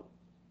about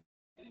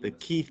the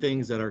key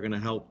things that are going to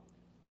help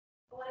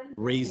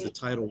raise the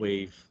tidal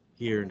wave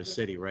here in the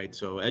city, right?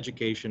 So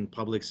education,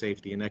 public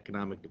safety, and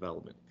economic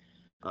development.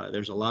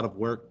 There's a lot of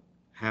work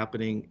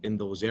happening in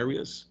those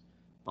areas.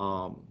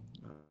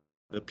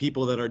 The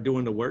people that are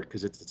doing the work,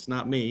 because it's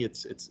not me,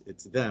 it's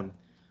them.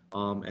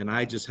 And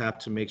I just have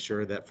to make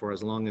sure that for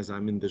as long as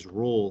I'm in this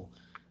role,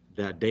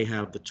 that they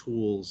have the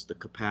tools, the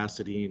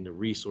capacity, and the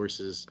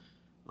resources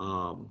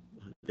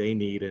they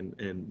need,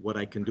 and what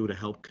I can do to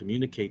help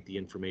communicate the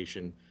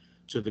information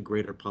to the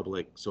greater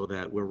public so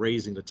that we're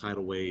raising the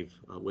tidal wave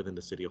within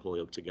the city of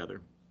Holyoke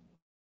together.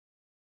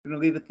 We're going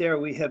to leave it there.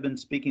 We have been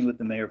speaking with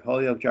the Mayor of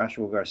Holyoke,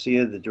 Joshua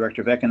Garcia, the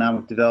Director of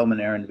Economic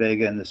Development, Aaron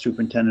Vega, and the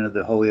Superintendent of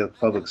the Holyoke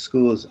Public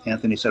Schools,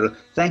 Anthony Soto.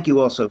 Thank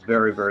you also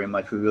very, very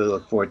much. We really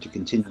look forward to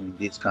continuing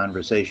these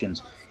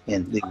conversations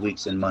in the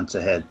weeks and months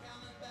ahead.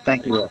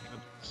 Thank you all.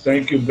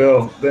 Thank you,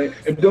 Bill.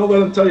 And don't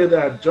let him tell you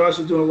that. Josh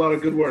is doing a lot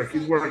of good work.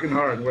 He's working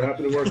hard. We're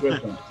happy to work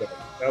with him. So,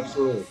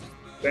 absolutely.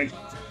 Thanks.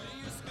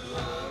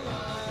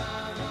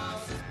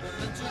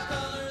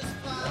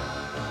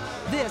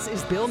 This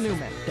is Bill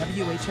Newman,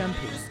 WHMP.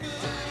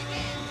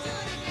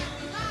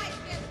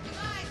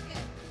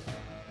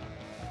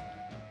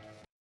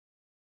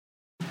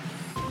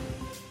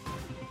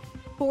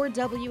 For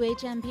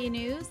WHMP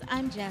News,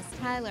 I'm Jess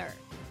Tyler.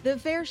 The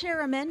Fair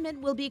Share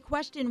Amendment will be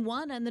question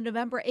 1 on the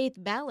November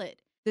 8th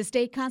ballot. The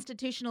state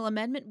constitutional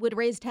amendment would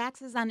raise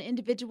taxes on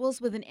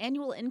individuals with an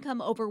annual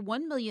income over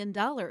 $1 million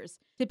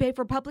to pay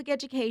for public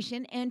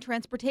education and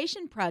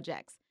transportation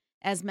projects,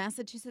 as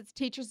Massachusetts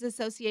Teachers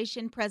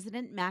Association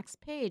President Max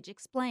Page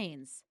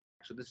explains.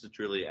 So this is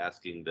truly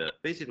asking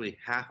basically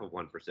half of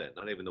 1%,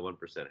 not even the 1%,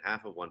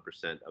 half of 1%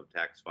 of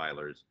tax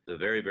filers, the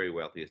very, very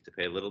wealthiest, to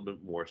pay a little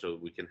bit more so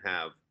we can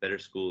have better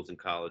schools and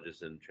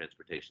colleges and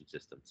transportation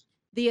systems.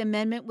 The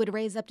amendment would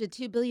raise up to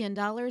 $2 billion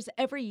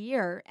every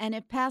year, and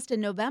if passed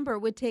in November,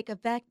 would take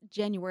effect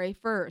January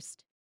 1st.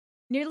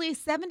 Nearly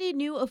 70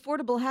 new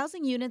affordable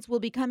housing units will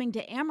be coming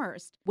to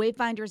Amherst.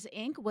 Wayfinders,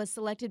 Inc. was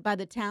selected by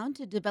the town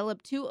to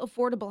develop 2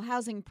 affordable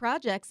housing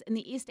projects in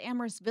the East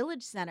Amherst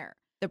Village Center.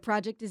 The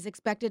project is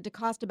expected to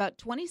cost about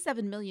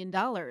 $27 million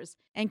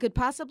and could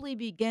possibly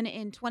begin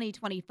in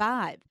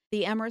 2025.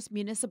 The Amherst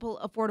Municipal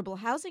Affordable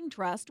Housing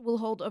Trust will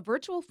hold a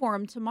virtual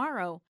forum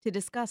tomorrow to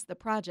discuss the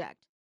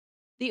project.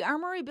 The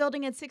Armory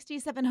building at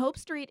 67 Hope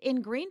Street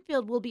in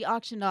Greenfield will be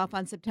auctioned off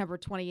on September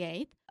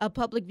 28th. A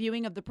public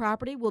viewing of the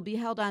property will be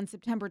held on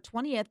September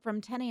 20th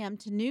from 10 a.m.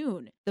 to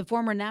noon. The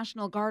former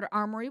National Guard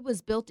Armory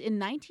was built in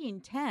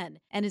 1910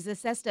 and is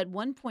assessed at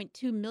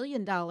 $1.2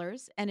 million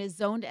and is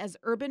zoned as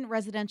Urban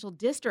Residential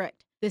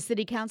District. The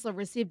City Council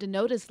received a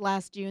notice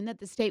last June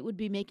that the state would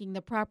be making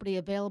the property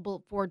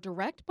available for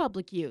direct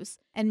public use,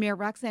 and Mayor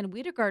Roxanne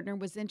Wiedegardner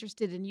was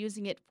interested in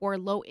using it for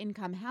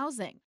low-income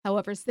housing.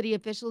 However, city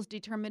officials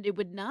determined it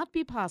would not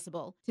be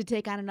possible to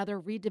take on another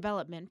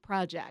redevelopment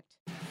project.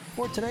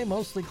 For today,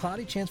 mostly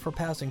cloudy, chance for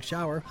passing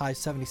shower, high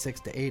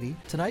 76 to 80.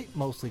 Tonight,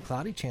 mostly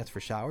cloudy, chance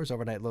for showers,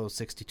 overnight lows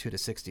 62 to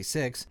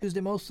 66.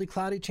 Tuesday, mostly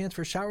cloudy, chance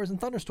for showers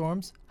and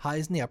thunderstorms,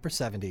 highs in the upper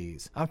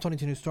 70s. I'm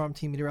 22 News Storm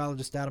Team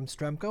Meteorologist Adam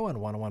Stremko on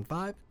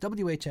 101.5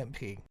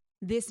 WHMP.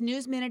 This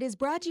News Minute is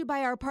brought to you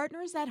by our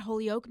partners at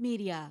Holyoke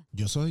Media.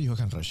 Yo soy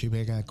Johan Rashi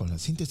Vega con la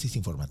síntesis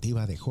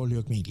informativa de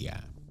Holyoke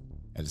Media.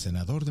 El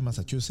senador de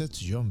Massachusetts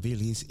John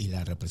Billis y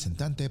la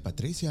representante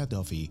Patricia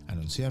Duffy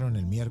anunciaron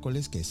el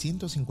miércoles que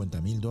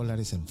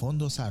 $150,000 en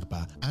fondos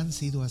ARPA han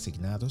sido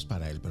asignados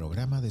para el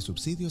programa de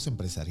subsidios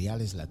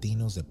empresariales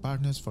latinos de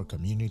Partners for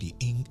Community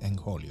Inc. en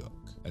Holyoke.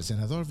 El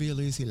senador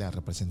Billis y la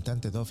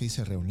representante Duffy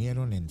se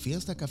reunieron en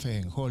Fiesta Café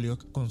en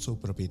Holyoke con su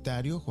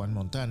propietario Juan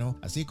Montano,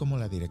 así como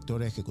la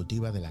directora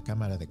ejecutiva de la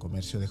Cámara de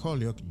Comercio de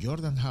Holyoke,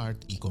 Jordan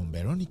Hart, y con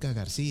Verónica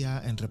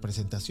García en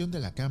representación de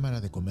la Cámara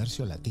de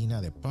Comercio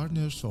Latina de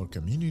Partners for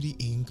Community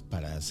Inc.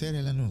 para hacer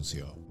el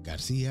anuncio.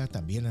 García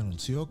también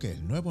anunció que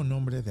el nuevo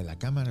nombre de la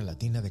Cámara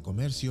Latina de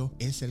Comercio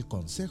es el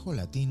Consejo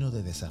Latino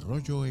de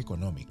Desarrollo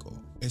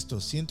Económico.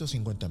 Estos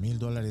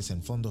 $150,000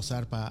 en fondos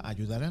ARPA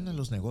ayudarán a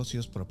los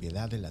negocios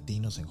propiedad de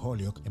latinos en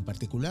Holyoke, en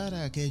particular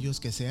a aquellos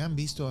que se han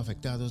visto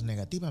afectados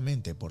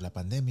negativamente por la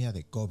pandemia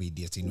de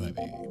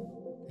COVID-19.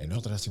 En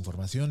otras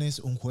informaciones,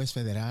 un juez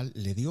federal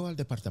le dio al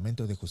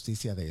Departamento de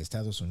Justicia de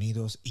Estados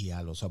Unidos y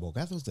a los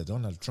abogados de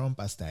Donald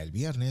Trump hasta el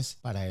viernes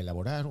para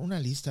elaborar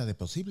una lista de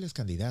posibles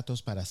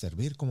candidatos para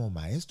servir como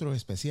maestro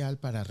especial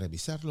para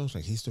revisar los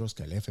registros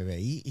que el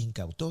FBI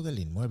incautó del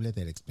inmueble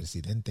del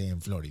expresidente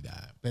en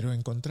Florida. Pero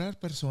encontrar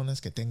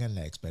personas que tengan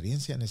la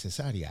experiencia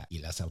necesaria y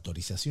las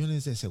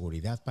autorizaciones de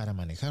seguridad para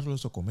manejar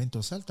los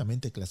documentos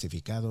altamente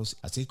clasificados,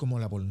 así como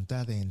la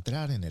voluntad de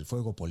entrar en el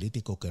fuego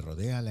político que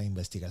rodea la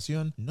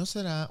investigación, no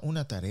será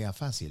una tarea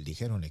fácil,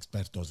 dijeron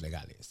expertos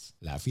legales.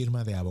 La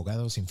firma de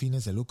abogados sin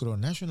fines de lucro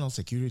National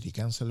Security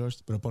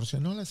Counselors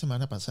proporcionó la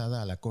semana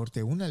pasada a la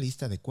Corte una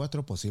lista de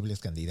 4 posibles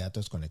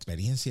candidatos con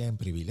experiencia en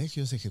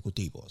privilegios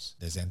ejecutivos.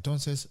 Desde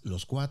entonces,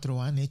 los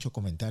 4 han hecho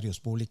comentarios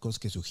públicos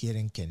que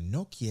sugieren que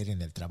no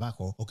quieren el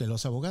trabajo o que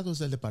los abogados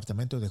del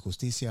Departamento de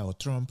Justicia o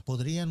Trump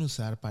podrían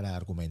usar para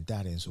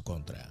argumentar en su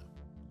contra.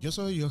 Yo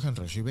soy Johan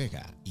Rashi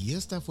Vega y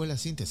esta fue la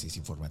síntesis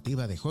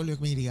informativa de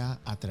Holyoke Media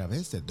a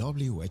través de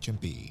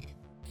WHMP.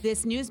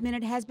 This News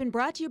Minute has been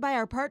brought to you by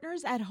our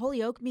partners at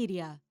Holyoke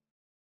Media.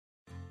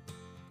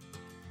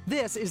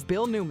 This is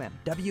Bill Newman,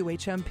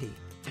 WHMP.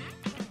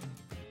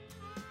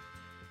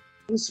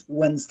 This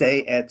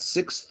Wednesday at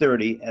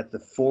 6:30 at the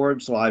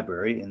Forbes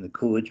Library in the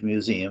Coolidge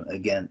Museum.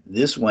 Again,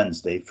 this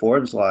Wednesday,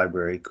 Forbes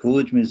Library,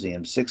 Coolidge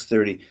Museum,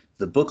 6:30,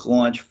 the book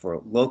launch for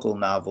local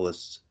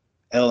novelists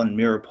Ellen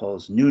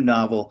Mirapol's new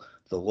novel,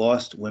 The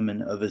Lost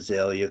Women of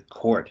Azalea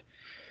Court.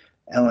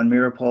 Ellen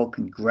Mirapol,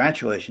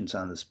 congratulations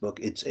on this book.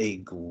 It's a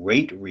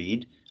great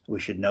read. we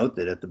should note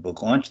that at the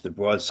book launch, the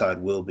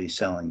Broadside will be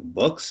selling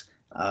books.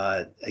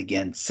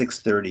 Again,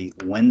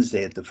 6:30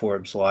 Wednesday at the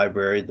Forbes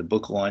Library, the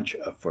book launch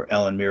for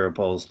Ellen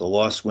Mirapol's The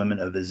Lost Women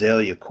of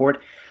Azalea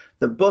Court.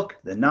 The book,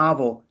 the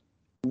novel,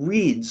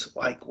 reads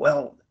like,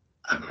 well,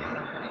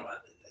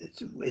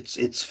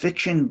 it's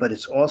fiction, but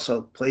it's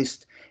also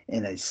placed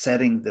in a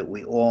setting that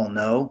we all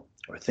know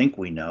or think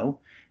we know,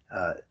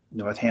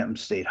 Northampton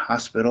State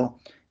Hospital,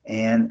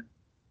 and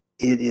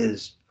it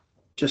is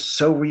just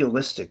so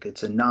realistic.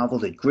 It's a novel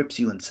that grips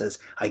you and says,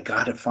 I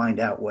got to find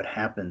out what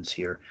happens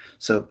here.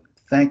 So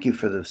thank you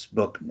for this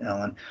book,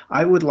 Ellen.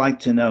 I would like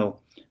to know,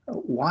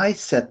 why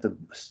set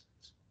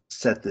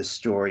this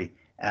story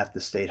at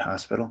the state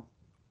hospital?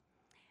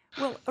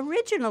 Well,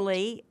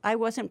 originally, I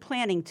wasn't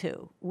planning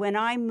to. When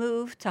I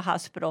moved to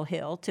Hospital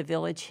Hill, to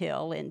Village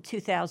Hill in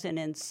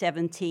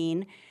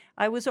 2017,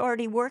 I was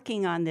already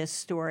working on this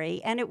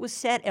story, and it was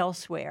set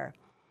elsewhere.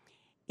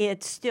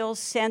 It's still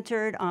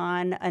centered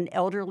on an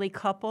elderly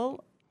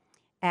couple,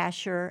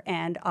 Asher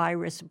and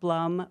Iris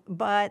Blum,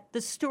 but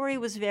the story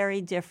was very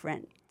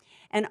different.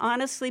 And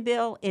honestly,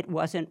 Bill, it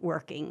wasn't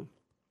working.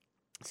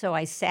 So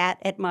I sat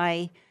at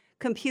my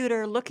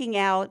computer looking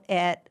out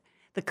at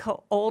the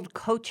old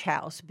coach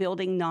house,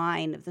 Building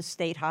 9 of the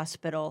State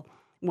Hospital,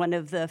 one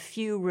of the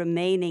few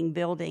remaining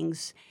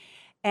buildings.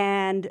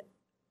 And,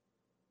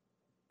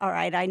 all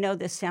right, I know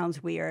this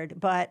sounds weird,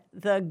 but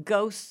the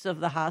ghosts of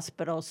the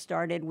hospital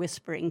started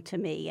whispering to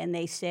me, and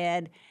they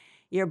said,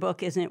 your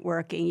book isn't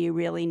working, you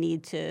really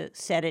need to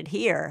set it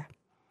here.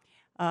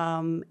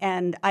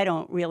 And I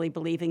don't really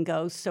believe in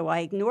ghosts, so I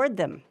ignored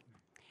them.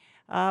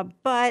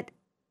 But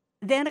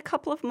then a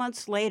couple of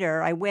months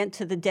later, I went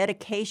to the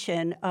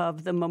dedication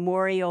of the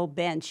memorial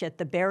bench at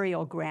the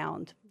burial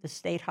ground, the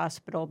State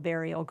Hospital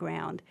burial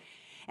ground.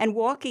 And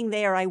walking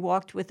there, I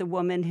walked with a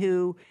woman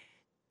who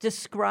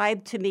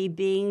described to me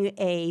being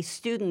a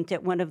student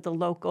at one of the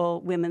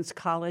local women's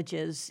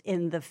colleges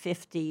in the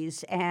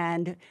 50s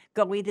and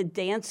going to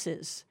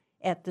dances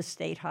at the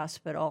State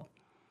Hospital.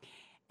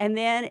 And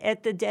then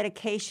at the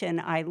dedication,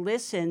 I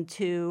listened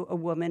to a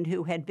woman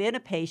who had been a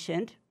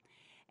patient,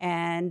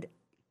 and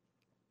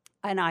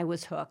I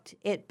was hooked.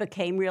 It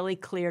became really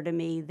clear to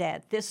me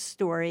that this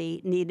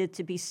story needed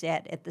to be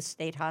set at the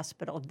State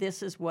Hospital.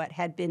 This is what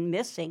had been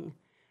missing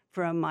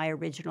from my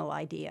original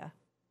idea.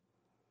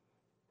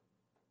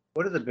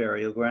 What are the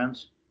burial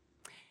grounds?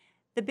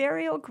 The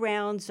burial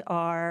grounds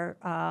are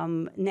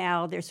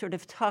now, they're sort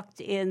of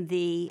tucked in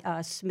the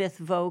Smith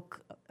Voke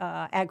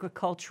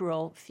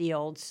agricultural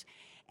fields,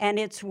 and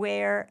it's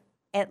where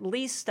at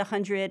least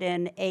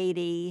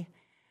 180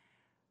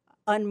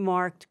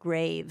 unmarked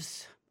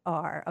graves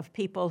are of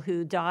people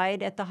who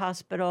died at the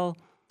hospital,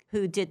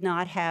 who did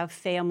not have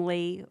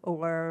family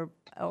or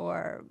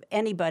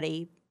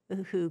anybody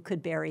who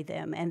could bury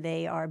them, and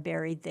they are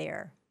buried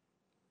there.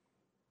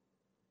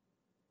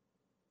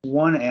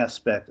 One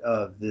aspect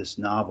of this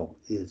novel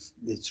is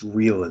its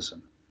realism,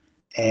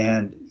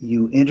 and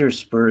you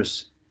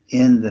intersperse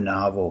in the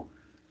novel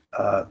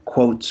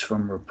quotes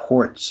from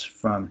reports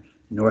from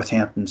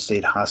Northampton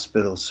State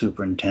Hospital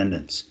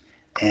superintendents,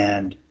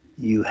 and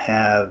you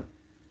have,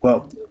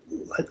 well,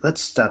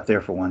 let's stop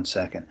there for 1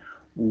 second.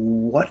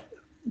 What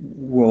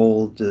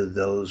role do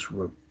those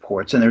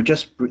reports, and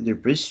they're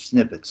brief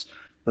snippets,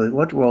 but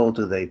what role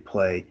do they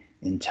play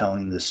in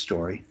telling this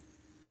story?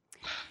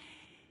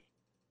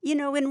 You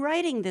know, in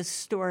writing this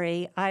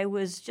story, I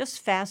was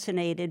just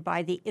fascinated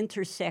by the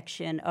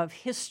intersection of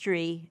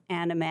history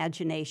and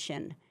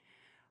imagination.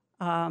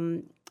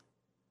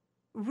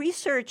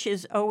 Research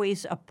is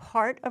always a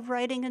part of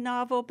writing a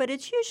novel, but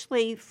it's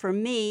usually, for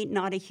me,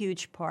 not a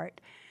huge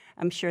part.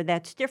 I'm sure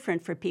that's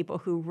different for people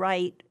who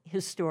write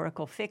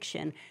historical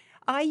fiction.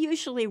 I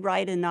usually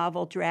write a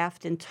novel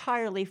draft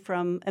entirely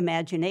from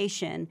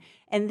imagination,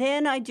 and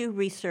then I do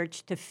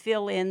research to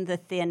fill in the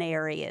thin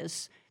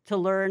areas, to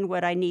learn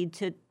what I need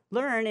to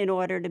learn in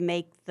order to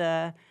make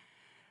the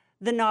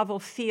novel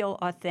feel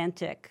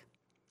authentic.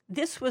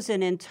 This was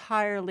an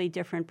entirely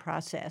different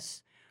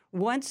process.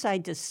 Once I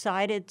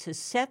decided to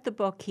set the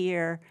book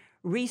here,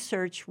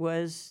 research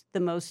was the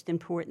most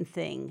important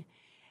thing.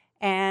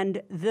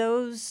 And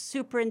those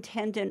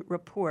superintendent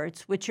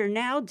reports, which are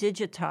now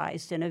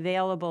digitized and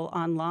available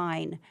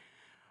online,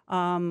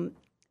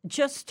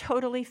 just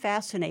totally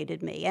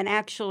fascinated me. And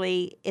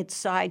actually, it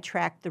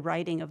sidetracked the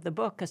writing of the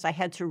book because I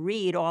had to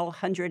read all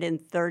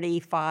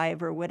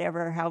 135 or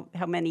whatever,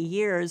 how many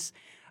years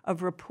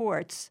of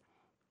reports.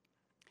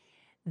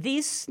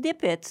 These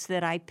snippets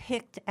that I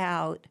picked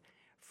out,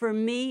 for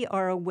me,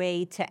 are a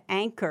way to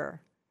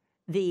anchor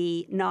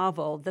the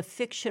novel, the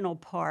fictional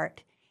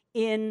part,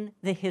 in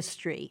the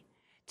history,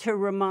 to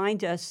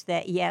remind us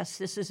that, yes,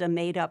 this is a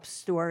made-up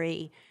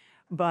story,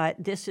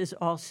 but this is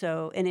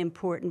also an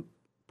important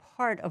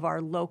part of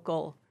our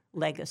local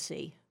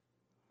legacy.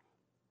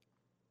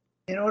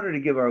 In order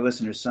to give our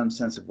listeners some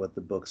sense of what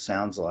the book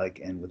sounds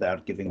like, and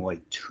without giving away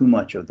too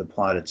much of the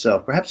plot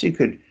itself, perhaps you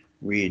could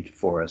read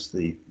for us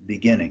the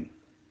beginning.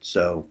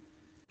 So,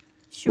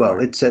 sure. Well,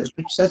 it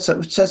sets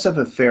up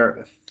a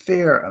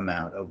fair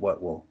amount of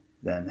what will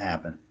then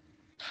happen.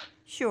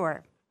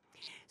 Sure.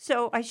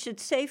 So I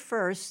should say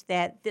first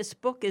that this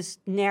book is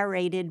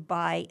narrated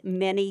by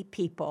many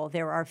people.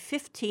 There are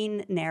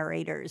 15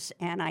 narrators,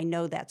 and I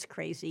know that's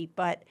crazy,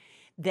 but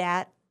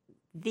that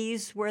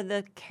these were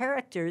the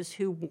characters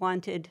who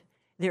wanted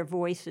their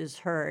voices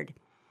heard.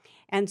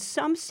 And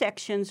some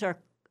sections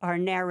are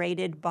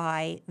narrated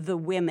by the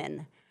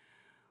women,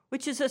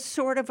 which is a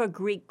sort of a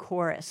Greek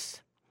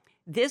chorus.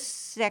 This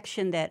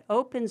section that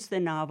opens the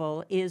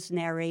novel is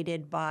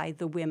narrated by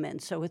the women,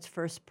 so it's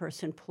first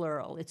person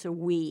plural. It's a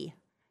we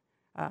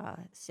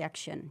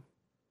section.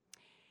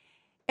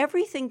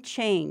 Everything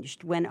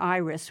changed when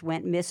Iris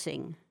went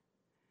missing.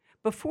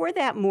 Before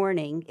that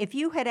morning, if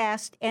you had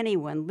asked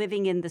anyone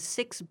living in the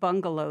 6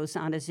 bungalows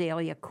on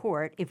Azalea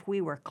Court if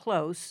we were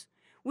close,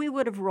 we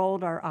would have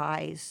rolled our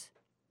eyes.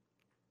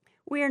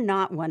 We're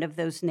not one of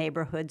those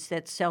neighborhoods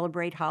that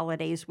celebrate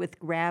holidays with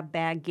grab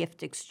bag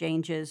gift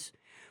exchanges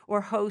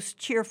or host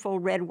cheerful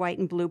red, white,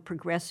 and blue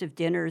progressive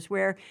dinners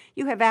where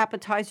you have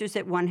appetizers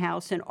at one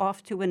house and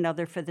off to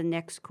another for the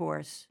next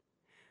course.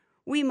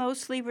 We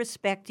mostly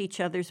respect each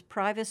other's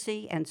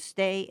privacy and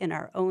stay in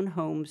our own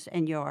homes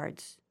and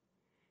yards.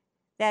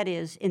 That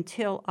is,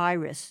 until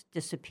Iris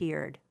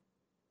disappeared.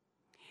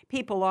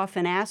 People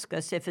often ask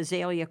us if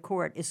Azalea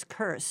Court is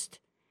cursed.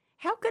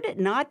 How could it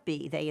not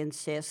be, they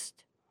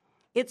insist.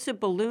 It's a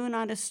balloon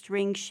on a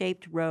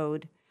string-shaped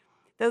road,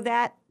 though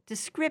that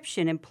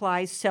description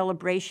implies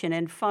celebration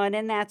and fun,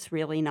 and that's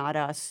really not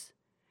us.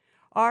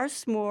 Our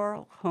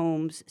small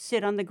homes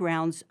sit on the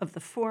grounds of the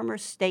former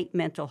state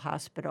mental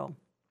hospital,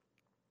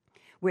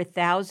 where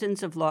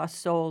thousands of lost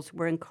souls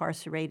were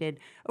incarcerated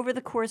over the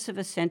course of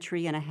a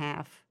century and a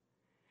half.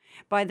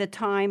 By the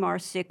time our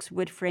 6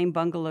 wood frame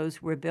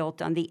bungalows were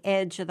built on the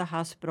edge of the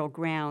hospital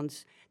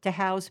grounds to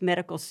house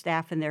medical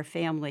staff and their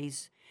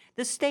families,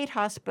 the state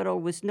hospital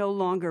was no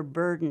longer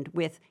burdened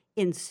with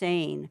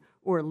insane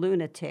or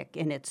lunatic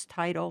in its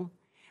title,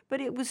 but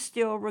it was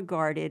still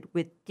regarded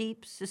with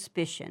deep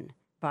suspicion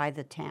by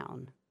the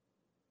town.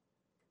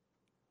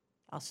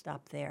 I'll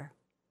stop there.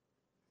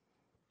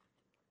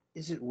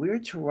 Is it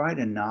weird to write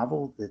a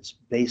novel that's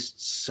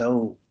based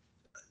so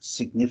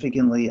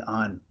significantly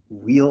on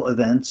real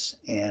events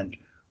and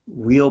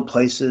real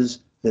places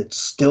that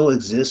still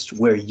exist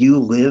where you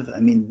live? I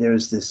mean,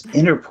 there's this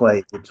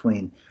interplay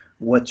between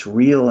what's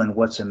real and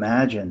what's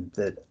imagined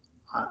that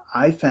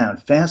I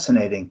found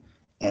fascinating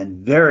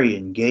and very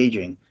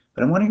engaging.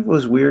 But I'm wondering if it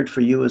was weird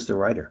for you as the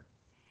writer.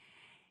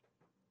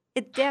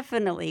 It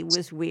definitely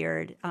was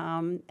weird.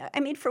 I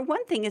mean, for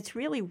one thing, it's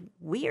really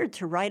weird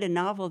to write a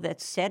novel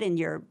that's set in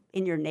your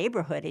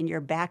neighborhood, in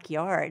your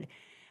backyard.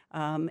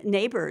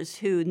 Neighbors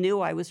who knew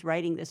I was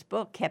writing this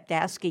book kept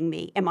asking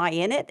me, am I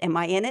in it? Am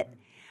I in it?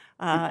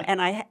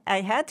 And I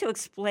had to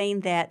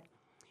explain that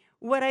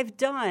what I've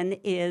done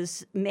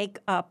is make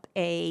up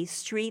a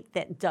street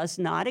that does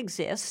not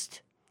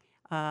exist.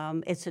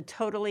 It's a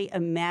totally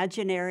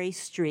imaginary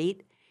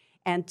street,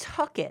 and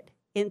tuck it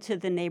into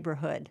the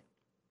neighborhood.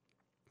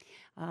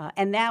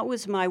 And that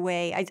was my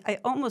way. I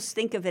almost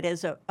think of it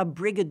as a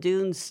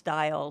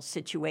Brigadoon-style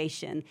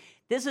situation.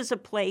 This is a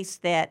place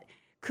that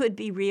could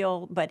be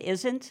real but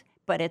isn't,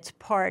 but it's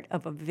part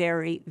of a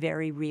very,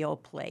 very real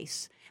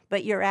place.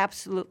 But you're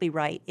absolutely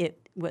right.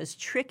 It was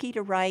tricky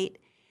to write.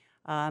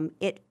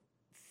 It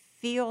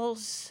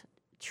feels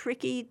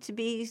tricky to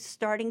be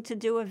starting to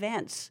do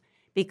events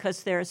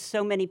because there are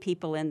so many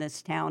people in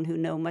this town who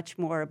know much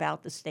more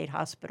about the state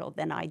hospital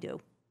than I do.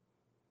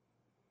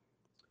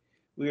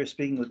 We are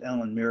speaking with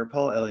Ellen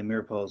Meeropol. Ellie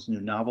Meeropol's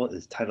new novel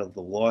is titled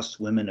The Lost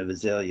Women of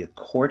Azalea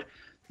Court.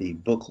 The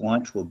book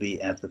launch will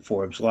be at the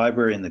Forbes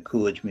Library in the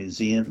Coolidge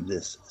Museum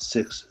this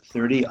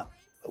 6:30,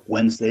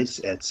 Wednesdays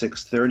at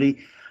 6:30.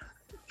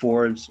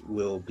 Forbes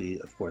will be,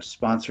 of course,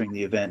 sponsoring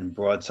the event, and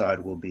Broadside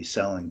will be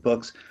selling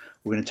books.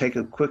 We're going to take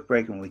a quick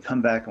break, and when we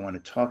come back, I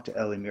want to talk to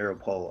Ellie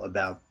Meeropol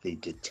about the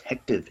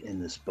detective in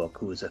this book,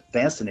 who is a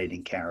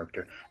fascinating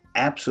character,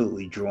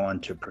 absolutely drawn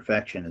to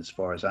perfection as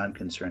far as I'm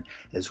concerned,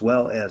 as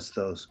well as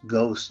those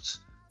ghosts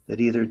that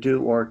either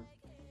do or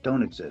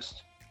don't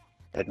exist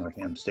at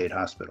Northampton State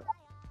Hospital.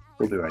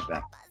 We'll be right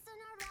back.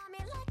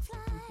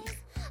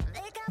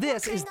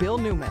 This is Bill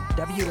Newman,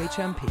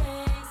 WHMP.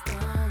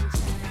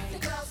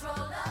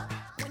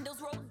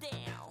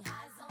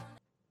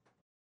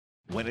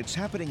 When it's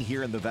happening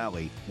here in the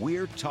Valley,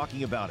 we're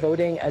talking about it.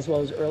 Voting, as well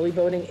as early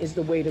voting, is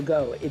the way to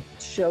go. It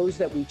shows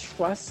that we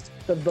trust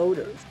the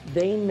voters.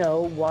 They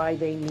know why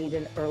they need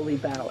an early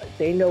ballot.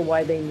 They know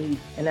why they need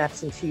an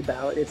absentee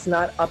ballot. It's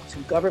not up to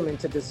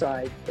government to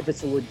decide if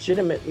it's a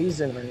legitimate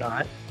reason or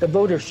not. The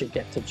voters should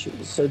get to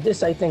choose. So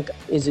this, I think,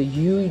 is a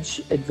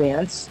huge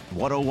advance.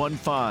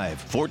 1015,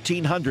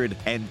 1400,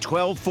 and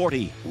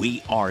 1240.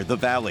 We are the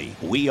Valley.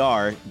 We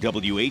are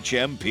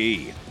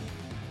WHMP.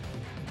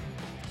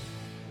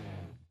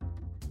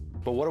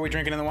 But what are we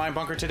drinking in the wine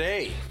bunker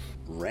today?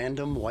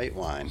 Random White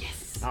Wine.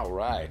 All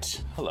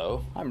right.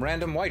 Hello, I'm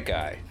Random White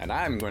Guy, and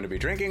I'm going to be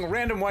drinking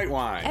Random White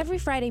Wine. Every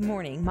Friday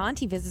morning,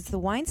 Monty visits the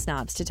wine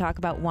snobs to talk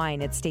about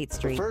wine at State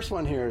Street. The first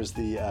one here is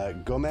the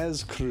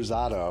Gomez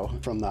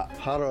Cruzado from the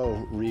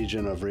Haro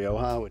region of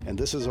Rioja, and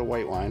this is a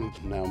white wine.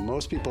 Now,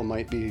 most people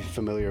might be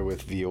familiar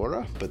with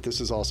Viura, but this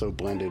is also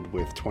blended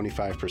with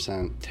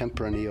 25%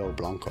 Tempranillo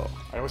Blanco.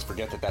 I always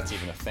forget that that's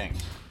even a thing.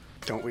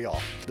 Don't we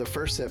all? The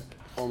first sip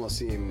almost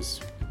seems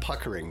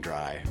puckering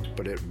dry,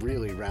 but it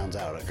really rounds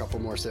out. A couple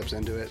more sips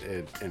into it,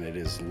 and it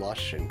is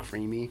lush and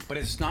creamy. But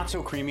it's not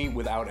so creamy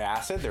without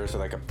acid. There's a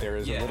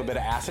little bit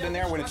of acid in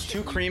there. When it's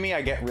too creamy,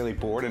 I get really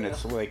bored, and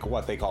it's like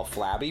what they call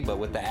flabby. But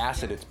with the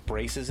acid, it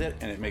braces it,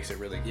 and it makes it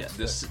really good.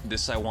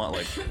 This I want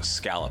like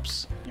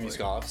scallops. You mean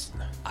scallops?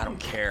 I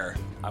don't care.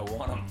 I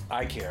want them.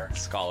 I care.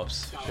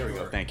 Scallops. There we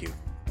go. Thank you.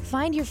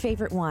 Find your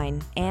favorite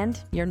wine and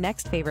your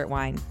next favorite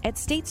wine at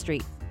State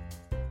Street.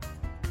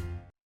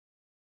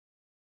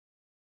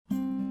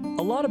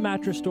 A lot of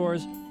mattress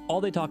stores,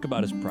 all they talk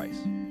about is price.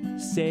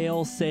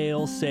 Sale,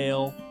 sale,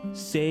 sale,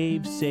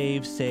 save,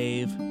 save,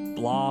 save,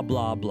 blah,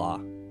 blah,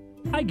 blah.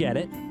 I get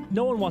it.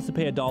 No one wants to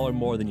pay $1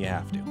 more than you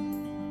have to.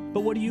 But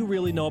what do you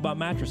really know about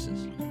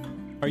mattresses?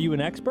 Are you an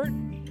expert?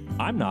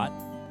 I'm not.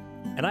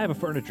 And I have a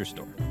furniture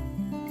store.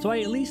 So I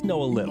at least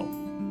know a little.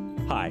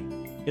 Hi,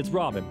 it's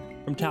Robin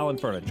from Talon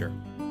Furniture.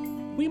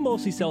 We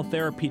mostly sell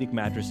therapeutic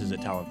mattresses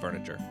at Talon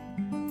Furniture.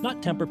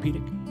 Not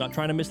Tempur-Pedic, not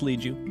trying to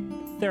mislead you.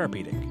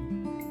 Therapeutic.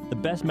 The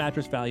best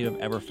mattress value I've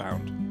ever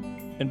found.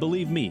 And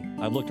believe me,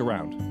 I've looked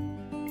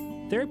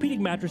around.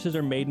 Therapeutic mattresses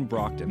are made in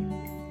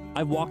Brockton.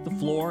 I've walked the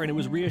floor and it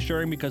was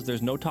reassuring because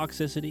there's no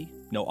toxicity,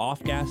 no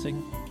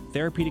off-gassing.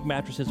 Therapeutic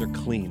mattresses are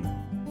clean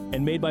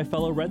and made by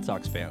fellow Red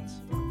Sox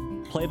fans.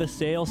 Play the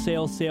sale,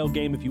 sale, sale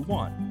game if you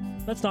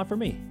want. That's not for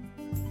me.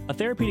 A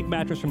therapeutic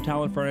mattress from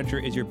Talon Furniture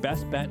is your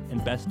best bet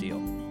and best deal.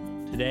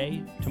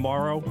 Today,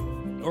 tomorrow,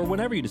 or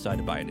whenever you decide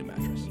to buy a new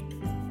mattress.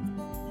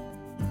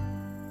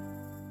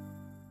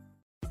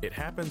 It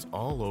happens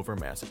all over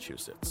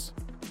Massachusetts.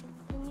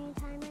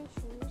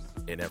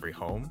 In every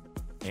home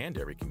and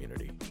every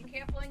community. Be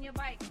careful on your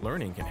bike.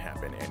 Learning can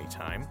happen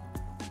anytime,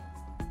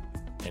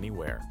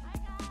 anywhere.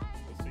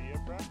 We'll see you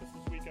at practice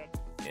this weekend.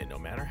 And no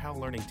matter how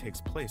learning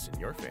takes place in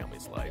your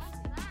family's life,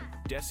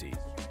 DESE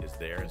is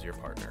there as your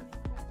partner.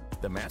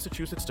 The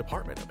Massachusetts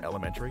Department of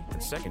Elementary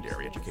and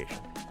Secondary Education.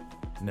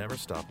 Never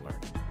stop learning.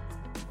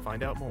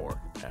 Find out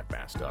more at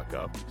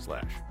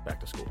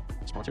mass.gov/backtoschool.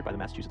 Sponsored by the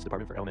Massachusetts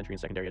Department for Elementary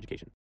and Secondary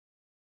Education.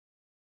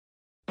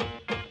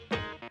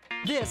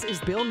 This is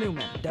Bill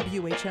Newman,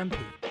 WHMP.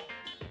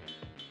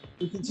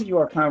 We continue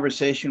our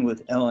conversation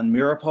with Ellen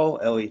Meeropol.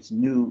 Ellie's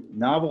new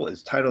novel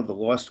is titled The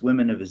Lost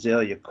Women of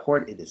Azalea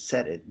Court. It is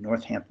set at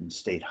Northampton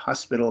State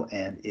Hospital,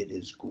 and it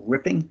is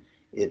gripping.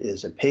 It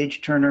is a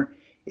page-turner.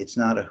 It's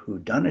not a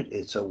whodunit,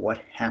 it's a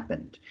what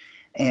happened.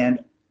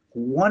 And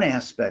one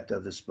aspect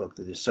of this book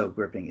that is so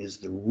gripping is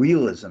the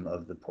realism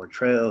of the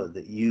portrayal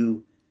that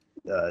you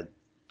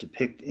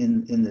depict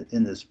in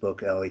this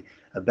book, Ellie,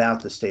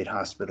 about the state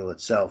hospital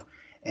itself.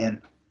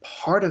 And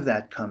part of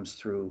that comes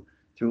through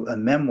a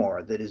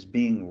memoir that is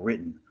being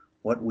written,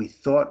 What We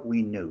Thought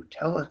We Knew.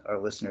 Tell our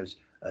listeners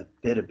a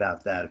bit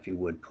about that, if you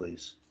would,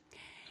 please.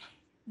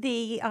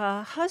 The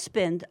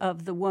husband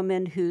of the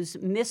woman who's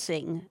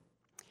missing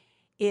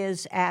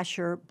is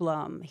Asher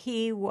Blum.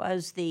 He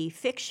was the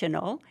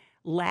fictional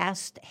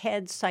last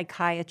head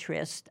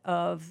psychiatrist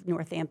of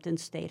Northampton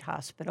State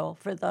Hospital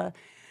for the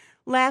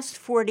last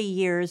 40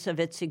 years of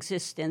its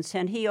existence,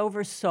 and he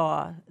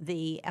oversaw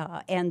the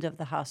end of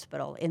the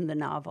hospital in the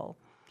novel.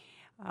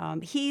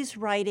 He's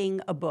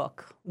writing a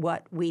book,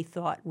 What We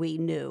Thought We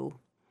Knew.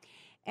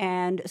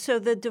 And so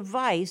the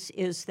device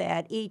is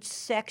that each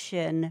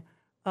section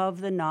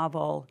of the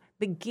novel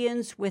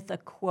begins with a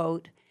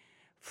quote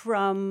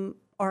from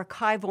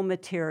archival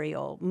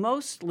material,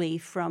 mostly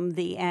from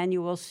the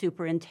annual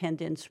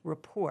superintendent's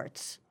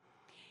reports.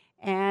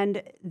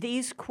 And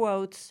these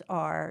quotes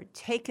are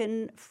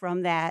taken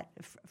from that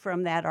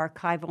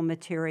archival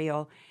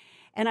material,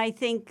 and I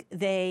think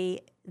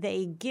they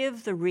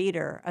give the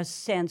reader a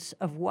sense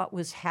of what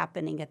was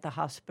happening at the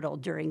hospital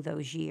during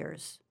those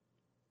years.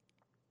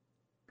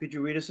 Could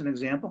you read us an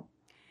example?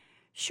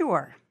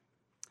 Sure.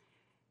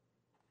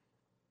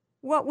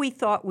 What we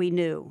thought we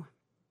knew.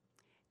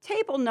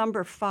 Table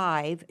number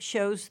 5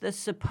 shows the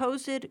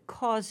supposed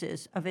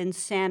causes of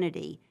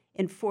insanity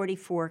in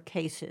 44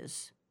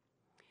 cases.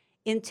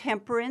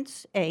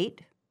 Intemperance,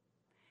 8.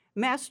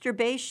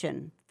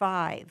 Masturbation,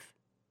 5.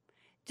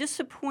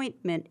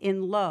 Disappointment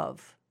in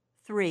love,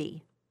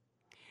 3.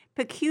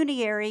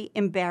 Pecuniary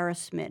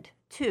embarrassment,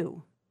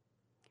 2.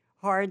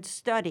 Hard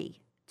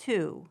study,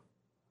 2.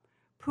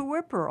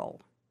 Puerperal,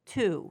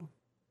 2.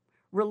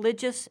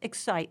 Religious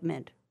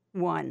excitement,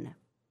 1.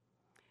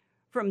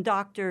 From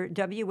Dr.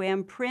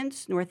 W.M.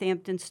 Prince,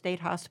 Northampton State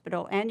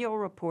Hospital, Annual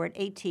Report,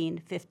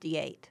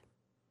 1858.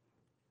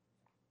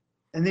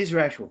 And these are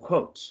actual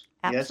quotes.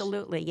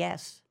 Absolutely,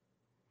 yes.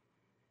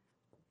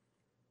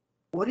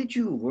 What did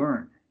you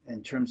learn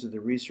in terms of the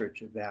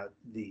research about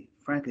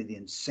frankly, the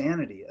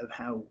insanity of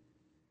how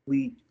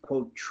we,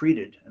 quote,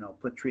 treated, and I'll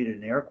put treated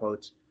in air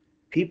quotes,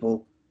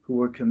 people who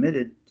were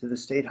committed to the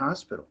state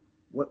hospital.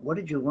 What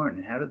did you learn,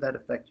 and how did that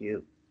affect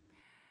you?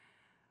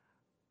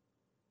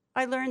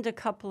 I learned a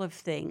couple of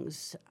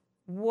things.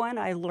 One,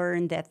 I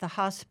learned that the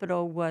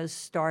hospital was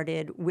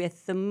started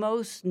with the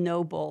most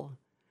noble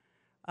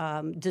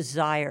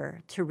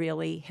desire to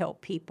really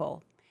help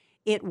people.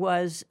 It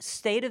was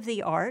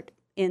state-of-the-art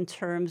in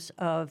terms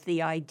of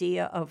the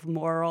idea of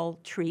moral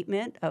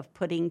treatment, of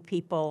taking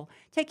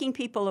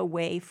people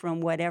away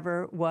from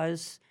whatever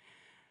was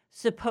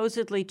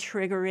supposedly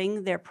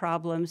triggering their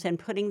problems and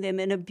putting them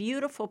in a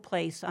beautiful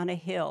place on a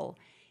hill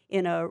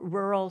in a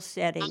rural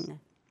setting.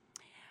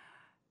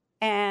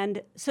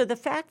 And so the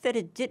fact that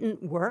it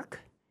didn't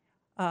work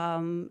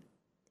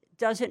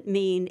doesn't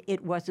mean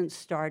it wasn't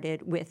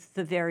started with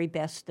the very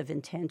best of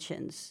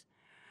intentions.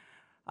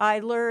 I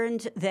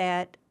learned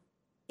that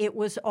it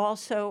was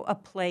also a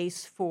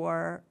place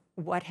for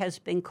what has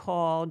been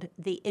called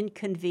the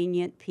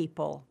inconvenient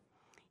people.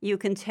 You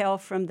can tell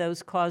from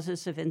those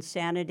causes of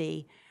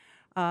insanity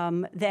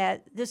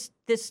that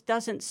this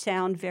doesn't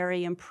sound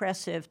very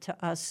impressive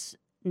to us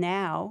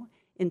now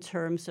in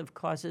terms of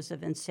causes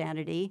of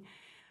insanity.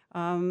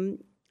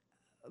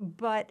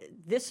 But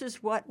this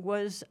is what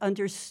was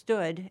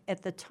understood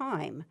at the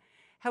time.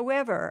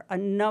 However, a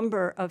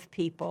number of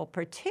people,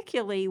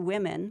 particularly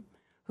women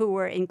who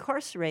were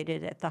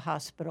incarcerated at the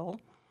hospital,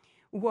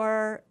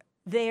 were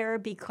there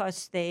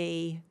because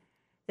their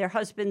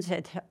husbands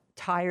had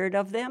tired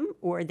of them,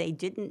 or they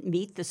didn't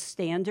meet the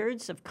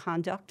standards of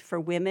conduct for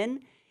women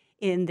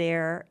in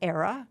their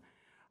era,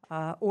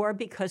 or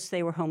because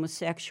they were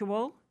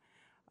homosexual.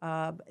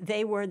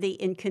 They were the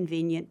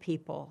inconvenient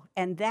people.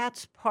 And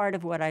that's part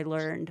of what I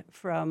learned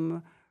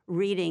from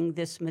reading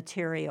this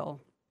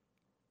material.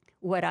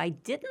 What I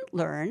didn't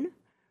learn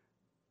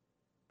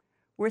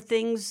were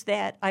things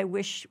that I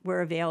wish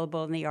were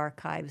available in the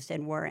archives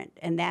and weren't.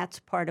 And that's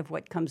part of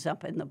what comes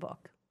up in the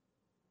book.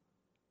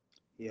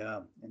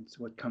 Yeah, and it's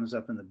what comes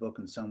up in the book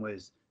in some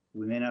ways.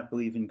 We may not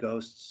believe in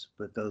ghosts,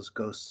 but those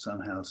ghosts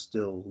somehow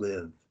still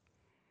live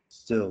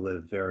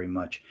very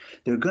much.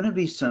 There are going to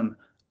be some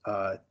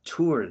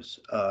tours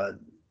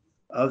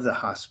of the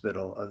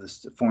hospital, of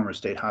the former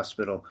state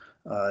hospital,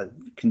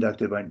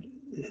 conducted by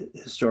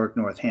Historic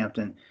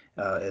Northampton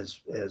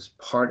as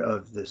part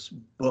of this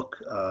book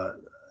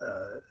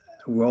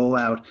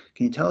rollout.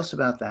 Can you tell us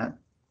about that?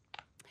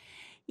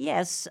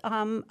 Yes,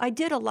 I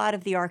did a lot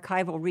of the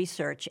archival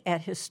research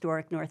at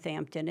Historic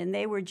Northampton, and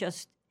they were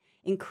just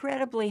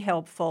incredibly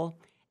helpful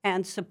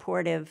and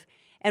supportive.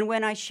 And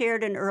when I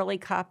shared an early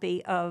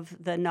copy of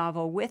the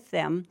novel with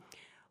them,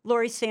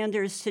 Laurie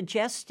Sanders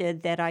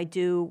suggested that I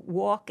do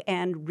walk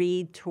and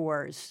read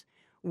tours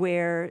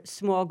where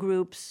small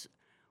groups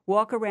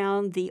walk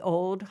around the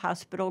old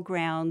hospital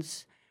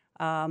grounds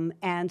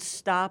and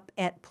stop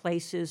at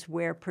places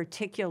where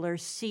particular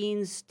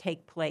scenes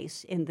take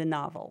place in the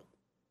novel.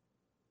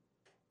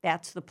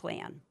 That's the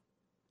plan.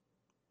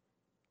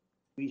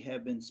 We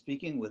have been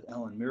speaking with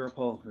Ellen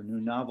Meeropol, her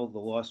new novel, The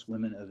Lost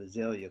Women of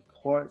Azalea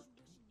Court.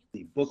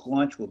 The book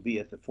launch will be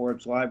at the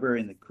Forbes Library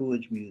and the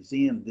Coolidge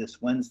Museum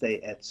this Wednesday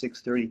at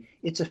 6:30.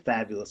 It's a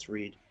fabulous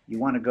read. You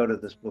want to go to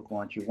this book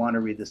launch. You want to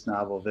read this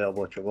novel,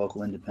 available at your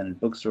local independent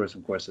bookstores,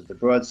 of course, at the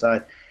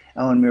Broadside.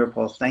 Ellen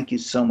Meeropol, thank you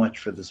so much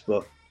for this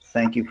book.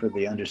 Thank you for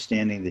the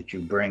understanding that you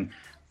bring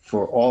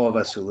for all of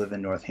us who live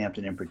in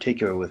Northampton in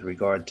particular with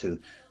regard to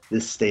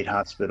this state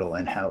hospital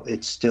and how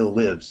it still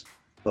lives,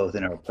 both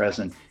in our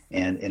present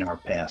and in our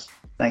past.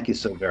 Thank you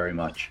so very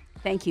much.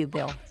 Thank you,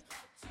 Bill.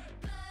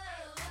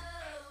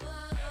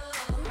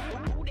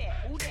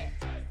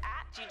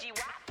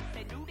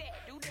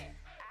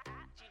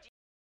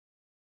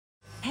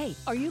 Hey,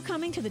 are you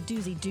coming to the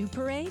Doozy Doo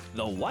Parade?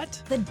 The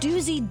what? The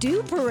Doozy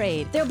Doo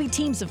Parade. There'll be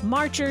teams of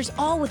marchers,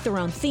 all with their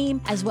own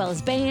theme, as well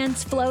as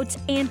bands, floats,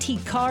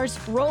 antique cars,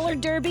 roller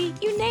derby,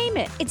 you name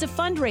it. It's a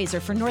fundraiser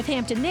for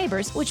Northampton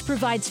Neighbors, which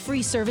provides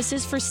free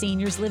services for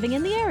seniors living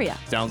in the area.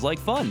 Sounds like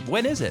fun.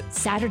 When is it?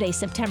 Saturday,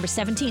 September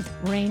 17th,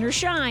 rain or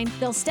shine.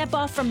 They'll step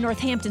off from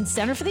Northampton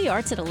Center for the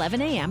Arts at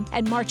 11 a.m.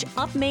 and march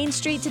up Main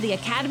Street to the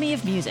Academy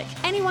of Music.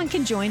 Anyone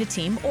can join a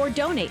team or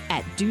donate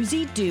at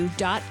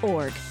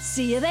doozydoo.org.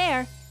 See you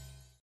there.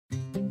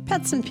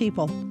 Pets and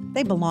people,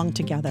 they belong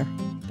together.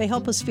 They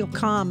help us feel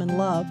calm and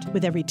loved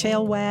with every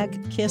tail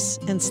wag, kiss,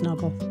 and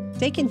snuggle.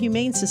 Dakin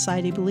Humane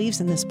Society believes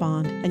in this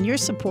bond, and your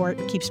support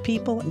keeps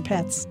people and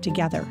pets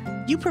together.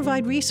 You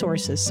provide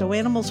resources so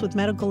animals with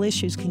medical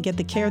issues can get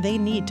the care they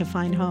need to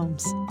find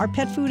homes. Our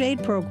pet food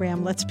aid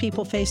program lets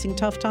people facing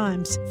tough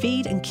times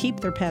feed and keep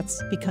their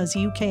pets because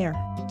you care.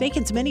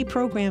 Dakin's many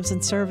programs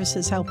and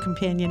services help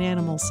companion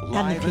animals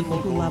and the people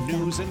who love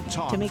them. News and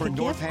talk To make for a gift,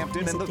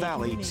 Northampton and the visit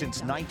Valley DakinHumane.com.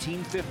 since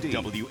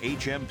 1950.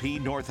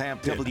 WHMP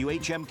Northampton,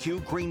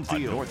 WHMQ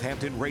Greenfield, a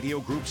Northampton Radio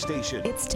Group station.